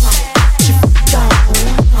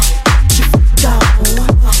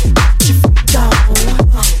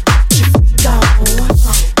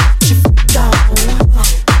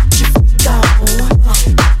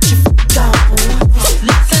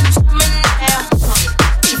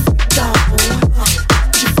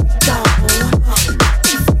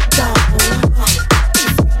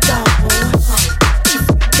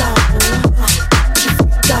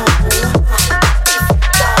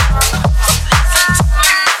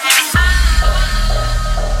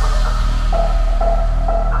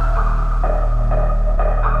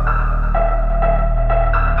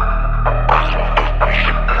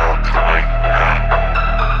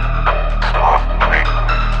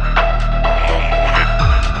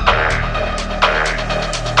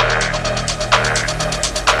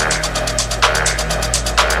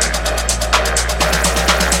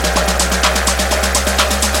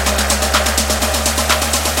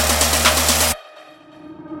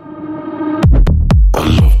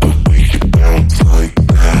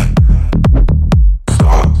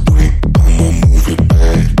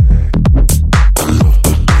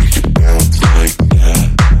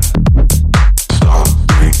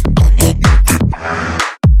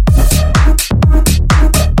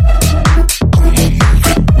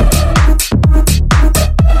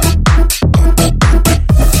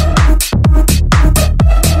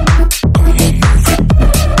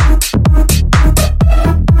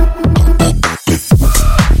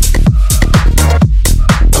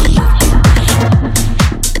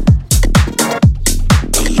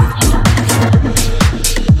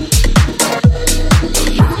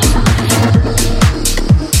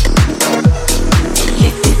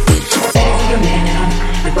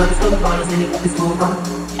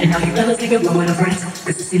 And now you fellas leave your room with a friends,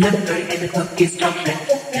 'cause it's 11:30 and the clock is jumping.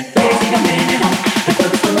 Ladies, take a minute home. The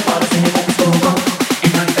club is full of ballers and the clock is going on.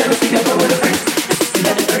 And now you fellas leave your room with a friends, 'cause it's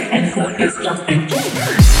 11:30 and the clock is jumping.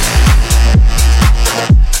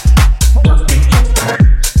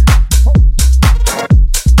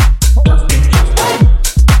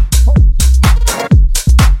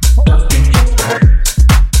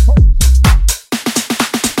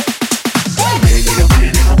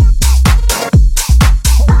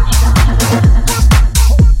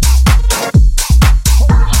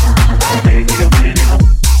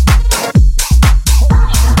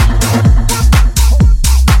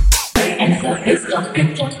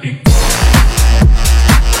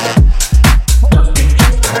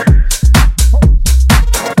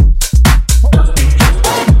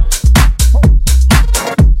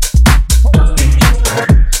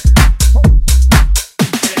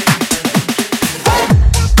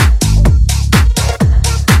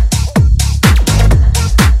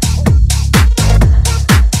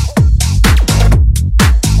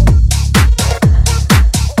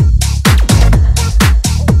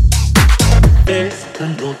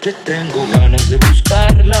 Tengo ganas de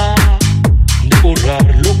buscarla, de borrar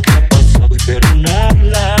lo que ha pasado y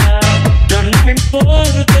perdonarla. Ya no me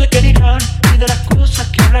importa el que dirán ni de las cosas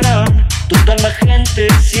que hablarán. Toda la gente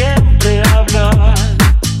siempre habla.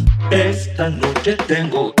 Esta noche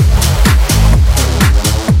tengo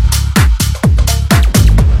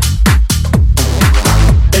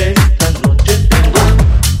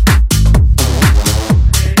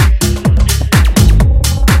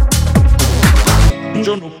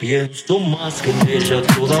yo no pienso más que en ella a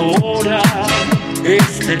toda hora.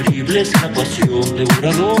 Es terrible esa pasión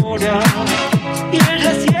devoradora. Y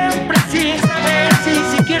ella siempre sin saber,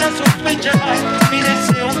 sin siquiera sospechar mi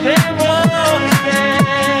deseo de volver.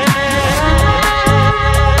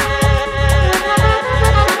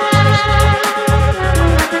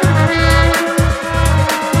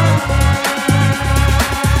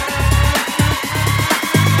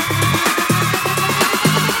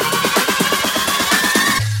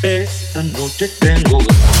 Esta noche tengo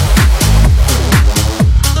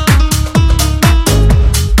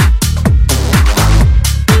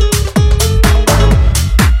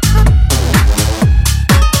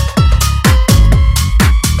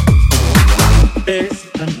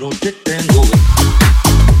esta noche tengo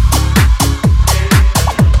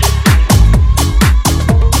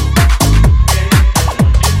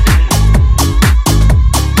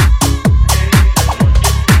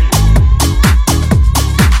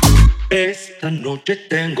esta noche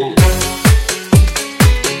tengo.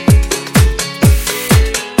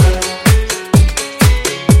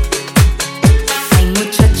 Ay,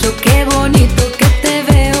 muchacho, qué bonito que te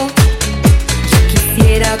veo. Yo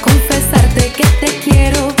quisiera confesarte que te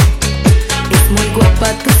quiero. Es muy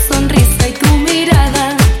guapa tu sonrisa y tu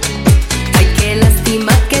mirada. Ay, qué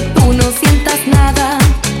lástima que tú no sientas nada.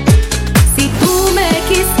 Si tú me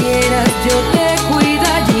quisieras, yo te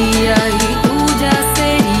cuidaría y tuya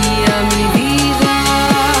sería mi vida.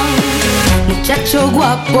 Muchacho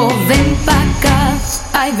guapo, ven pa' acá.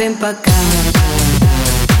 Ay, ven pa' acá.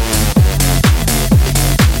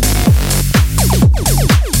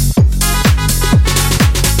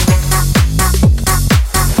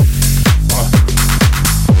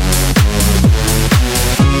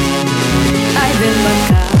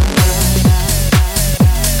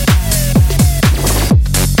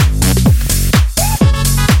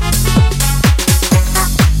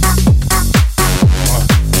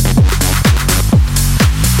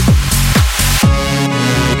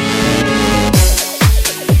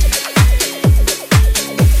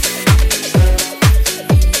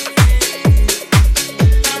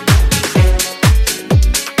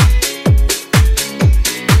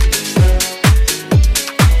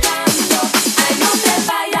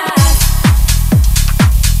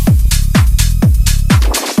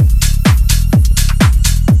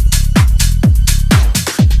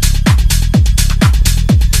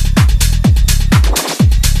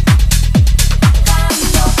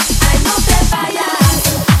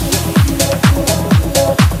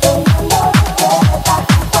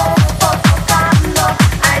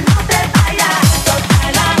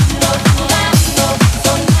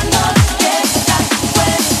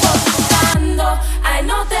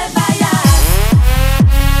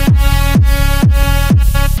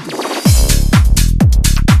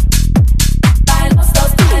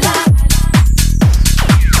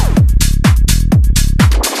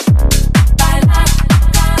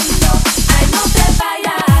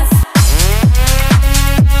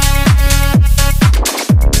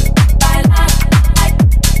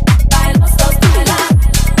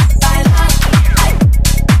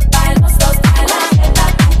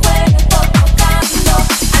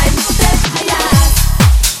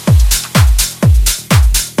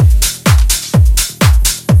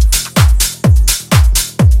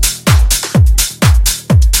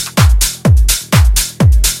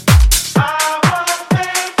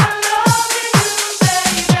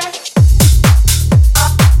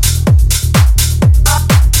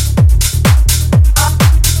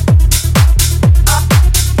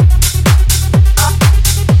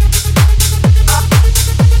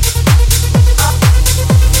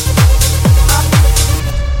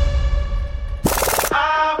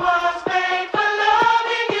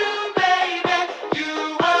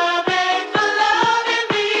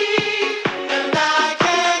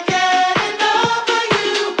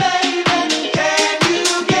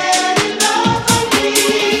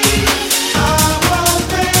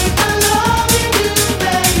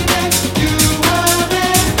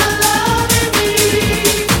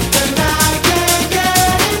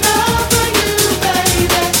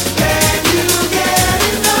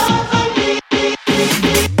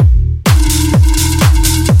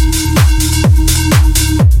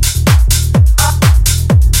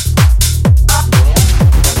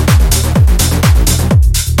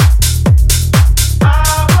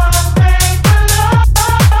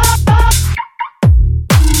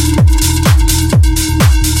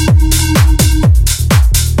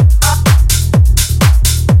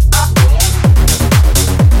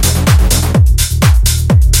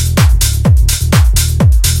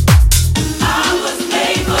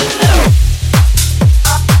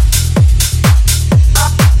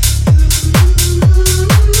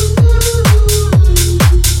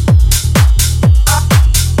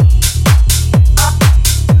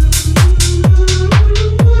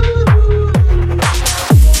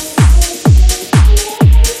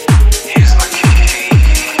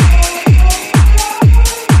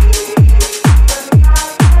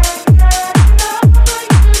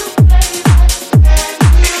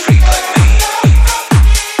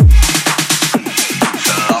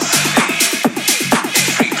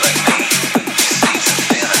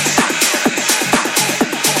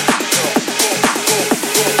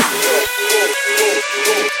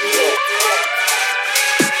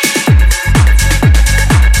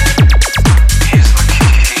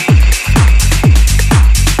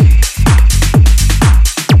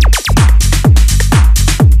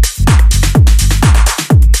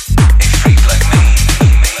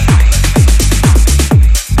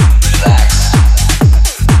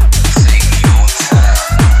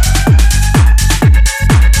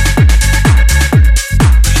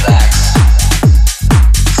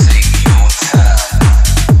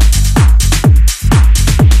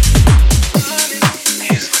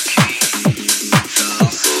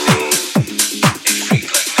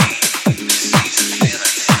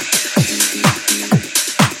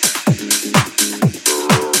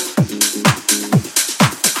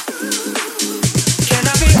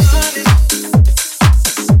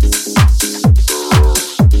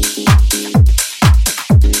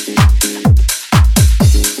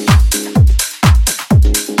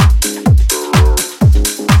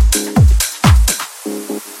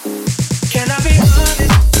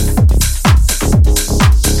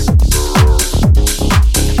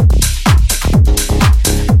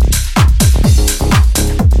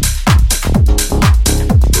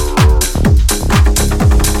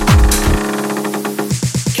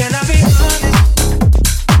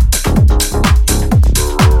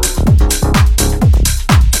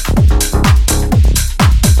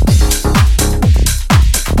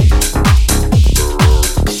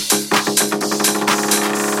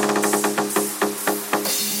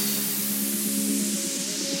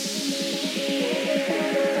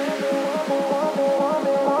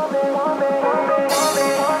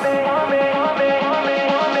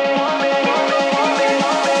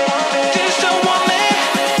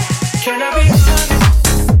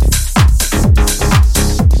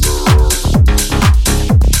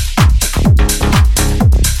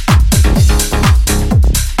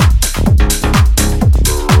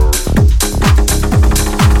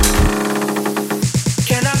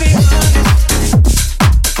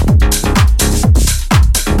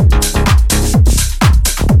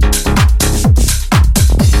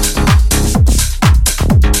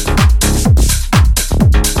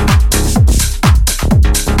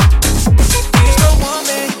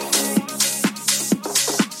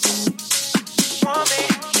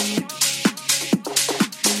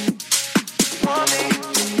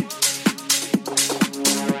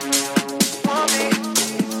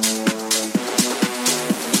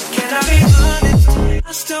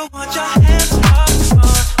 I still want your hands up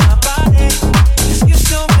on my body. You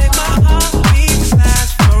still make my heart beat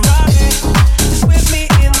fast. Ferrari with me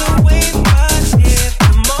in the wave, but in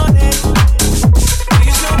the morning. Do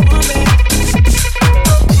you still want me?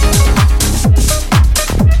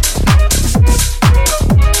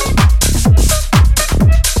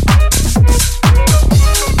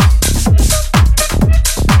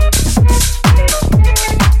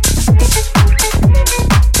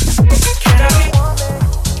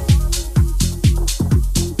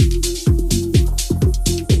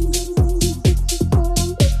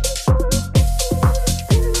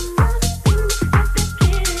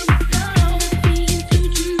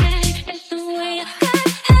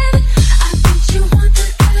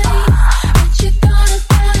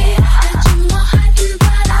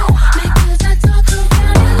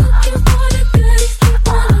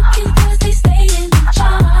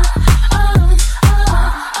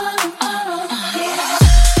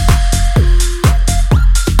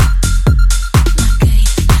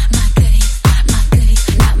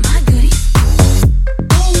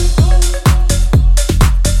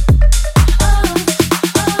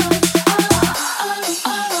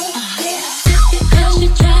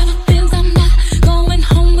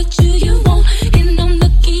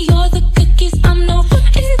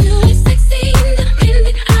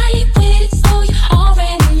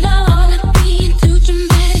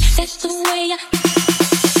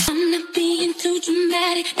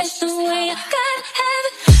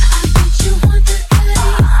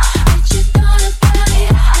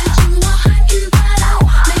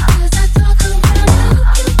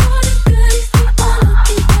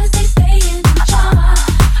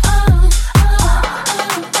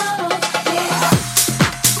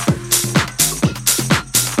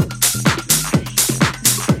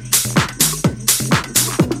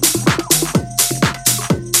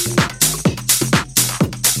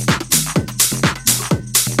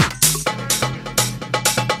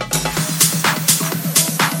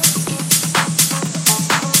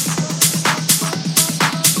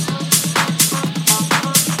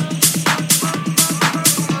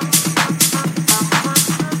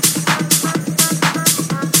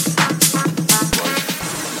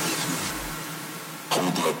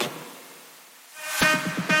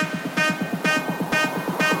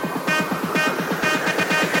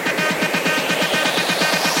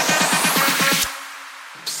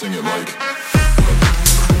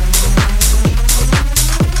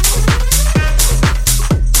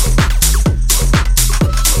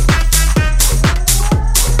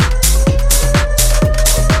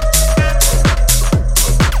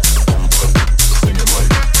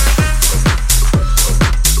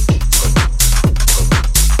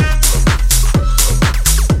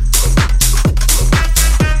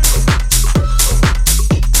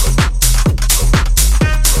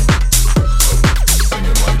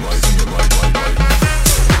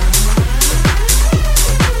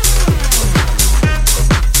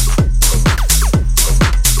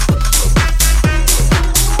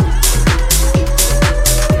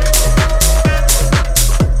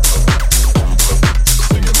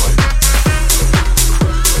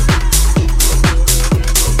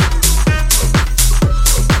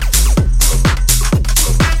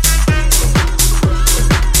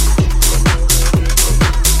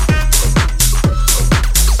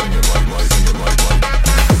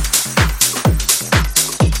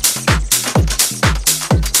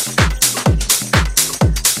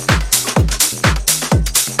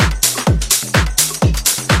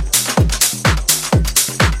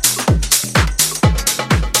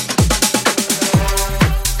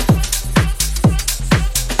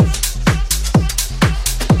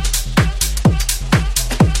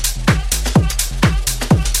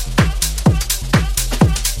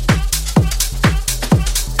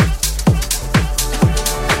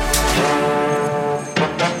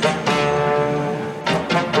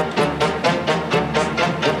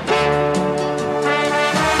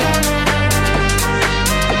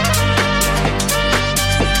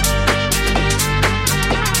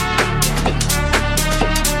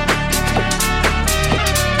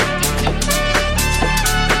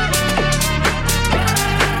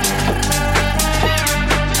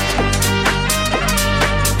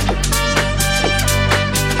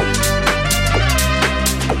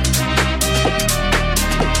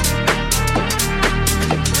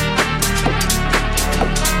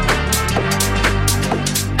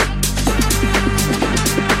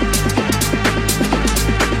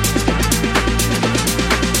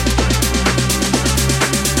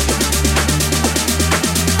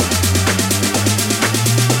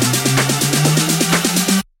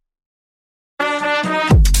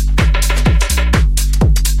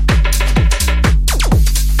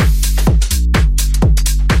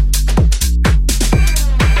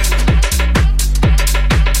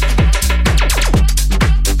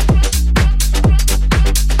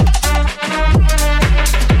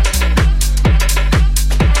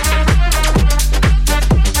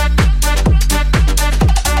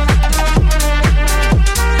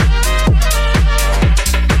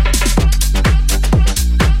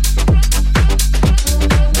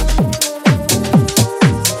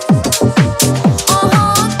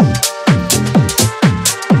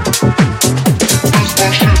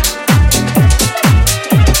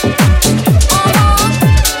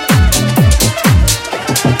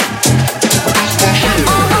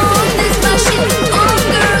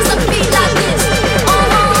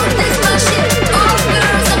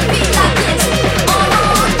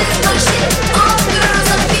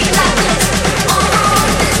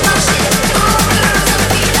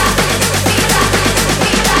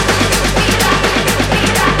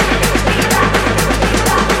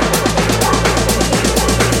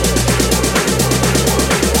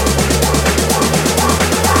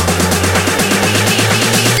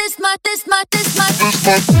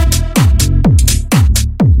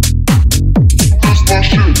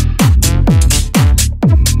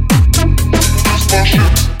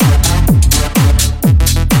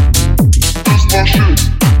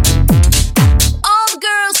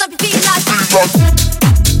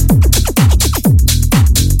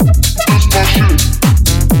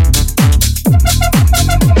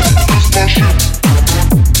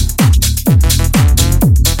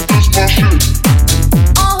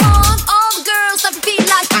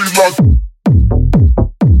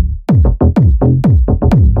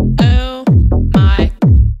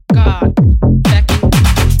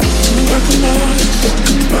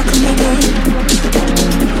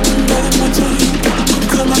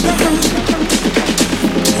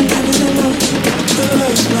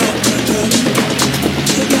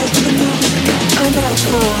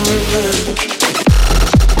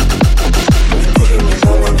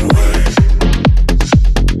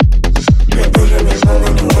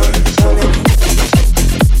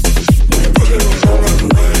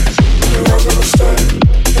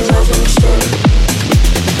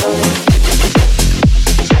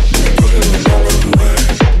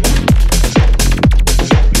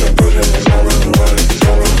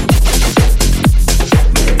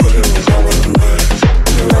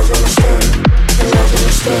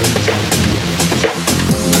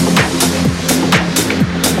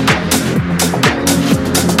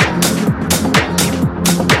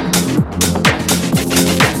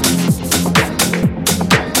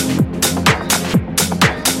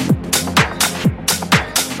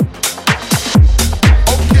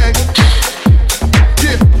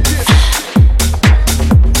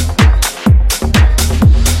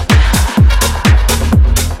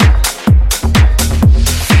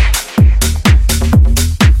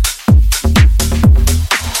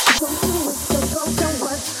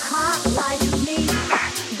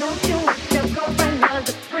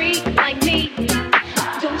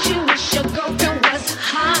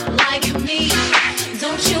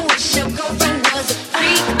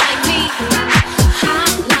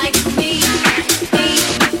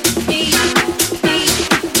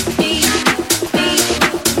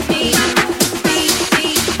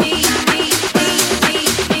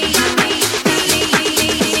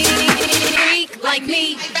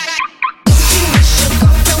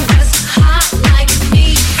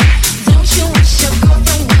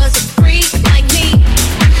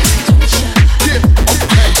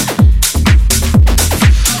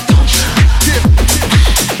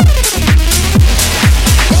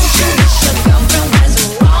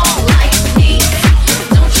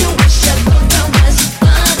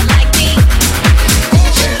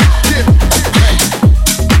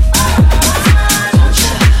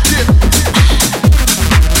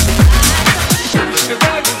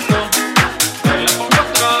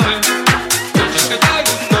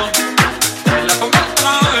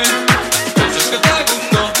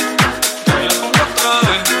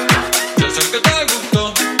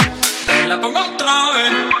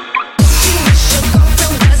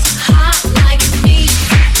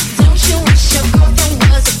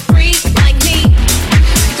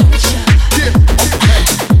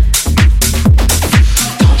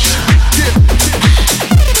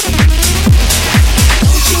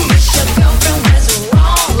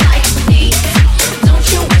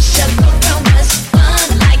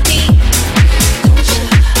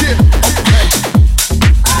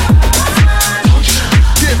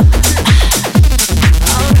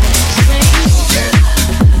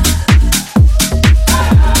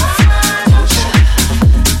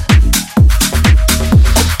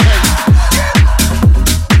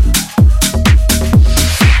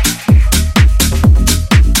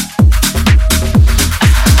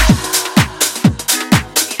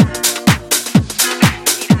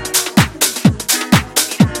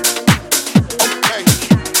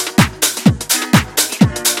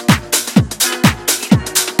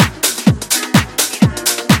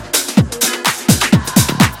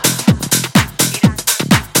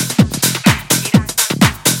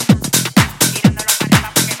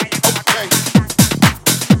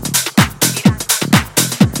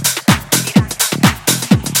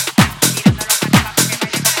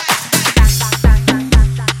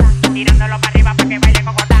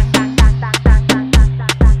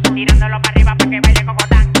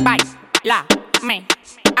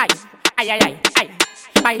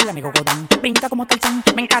 Bailame cocotán, brinca como Tarzán,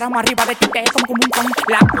 me encaramo arriba de ti, te como un con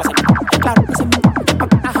la cosa. Claro que se me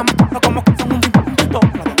ajá, no como son un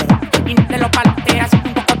y te lo palteas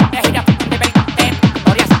un poco de ella, de verte,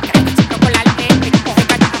 glorias, crees, no con la ley, coge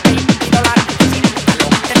caña, y dólar, sin lo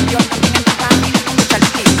que te dio, también en la mucha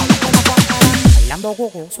ley, bailando go, go,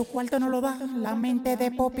 go. Su cuarto no lo da, la mente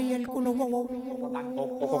de Poppy y el culo, go, go.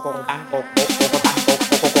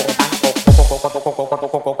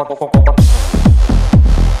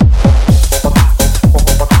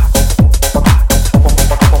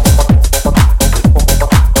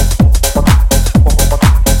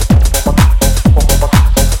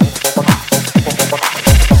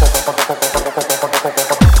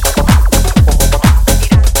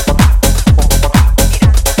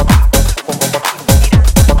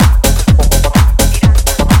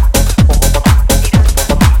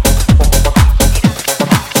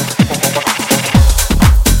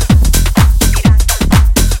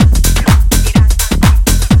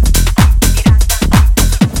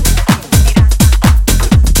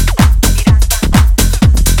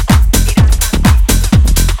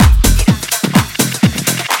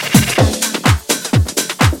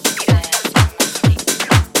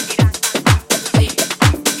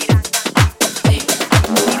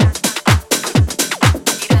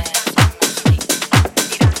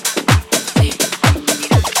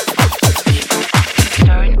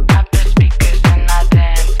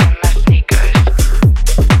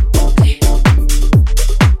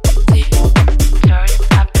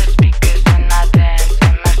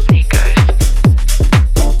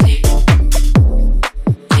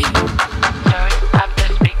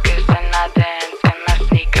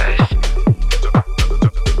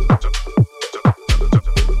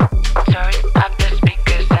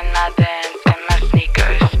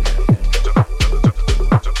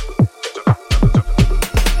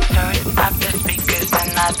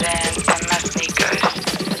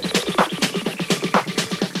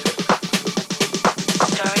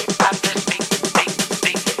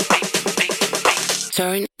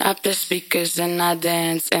 Turn up the speakers and I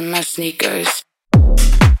dance in my sneakers.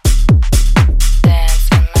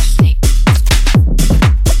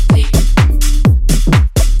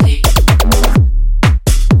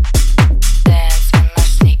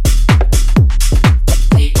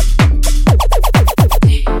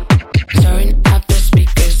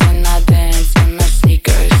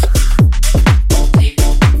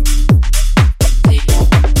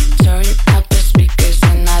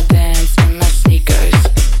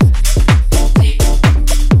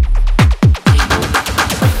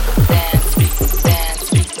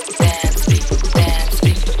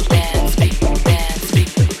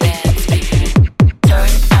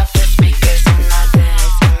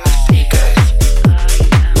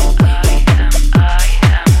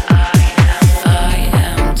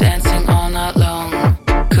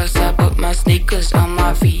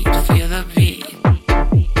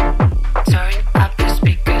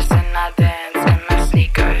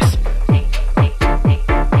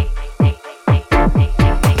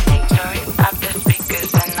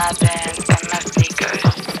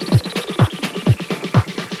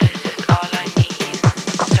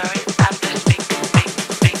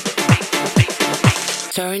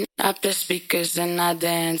 Turn up the speakers and I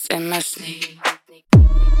dance in my sneakers.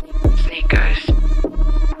 Sneakers,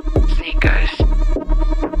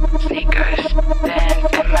 sneakers,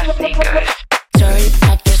 dance in my sneakers. Turn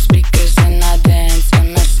up the speakers and I dance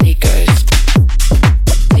in my sneakers.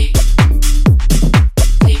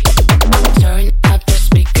 Turn up the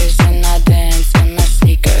speakers and I dance in my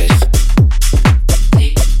sneakers.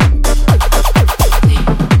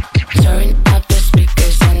 Turn up the speakers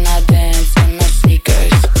and I dance in my sneakers.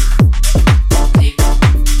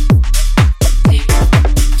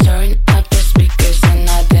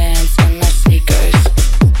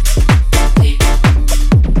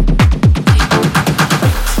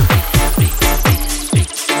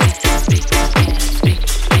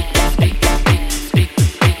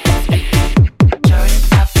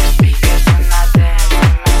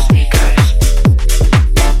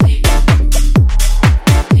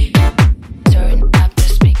 Turn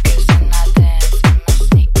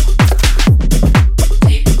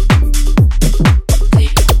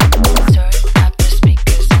up the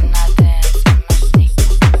speakers and I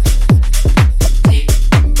dance in my sneakers.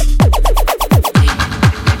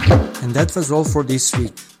 And that was all for this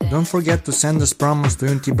week. Don't forget to send us promos to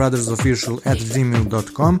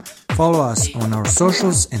unityBrothersOfficial@gmail.com, follow us on our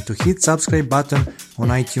socials and to hit subscribe button on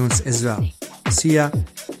iTunes as well. See ya!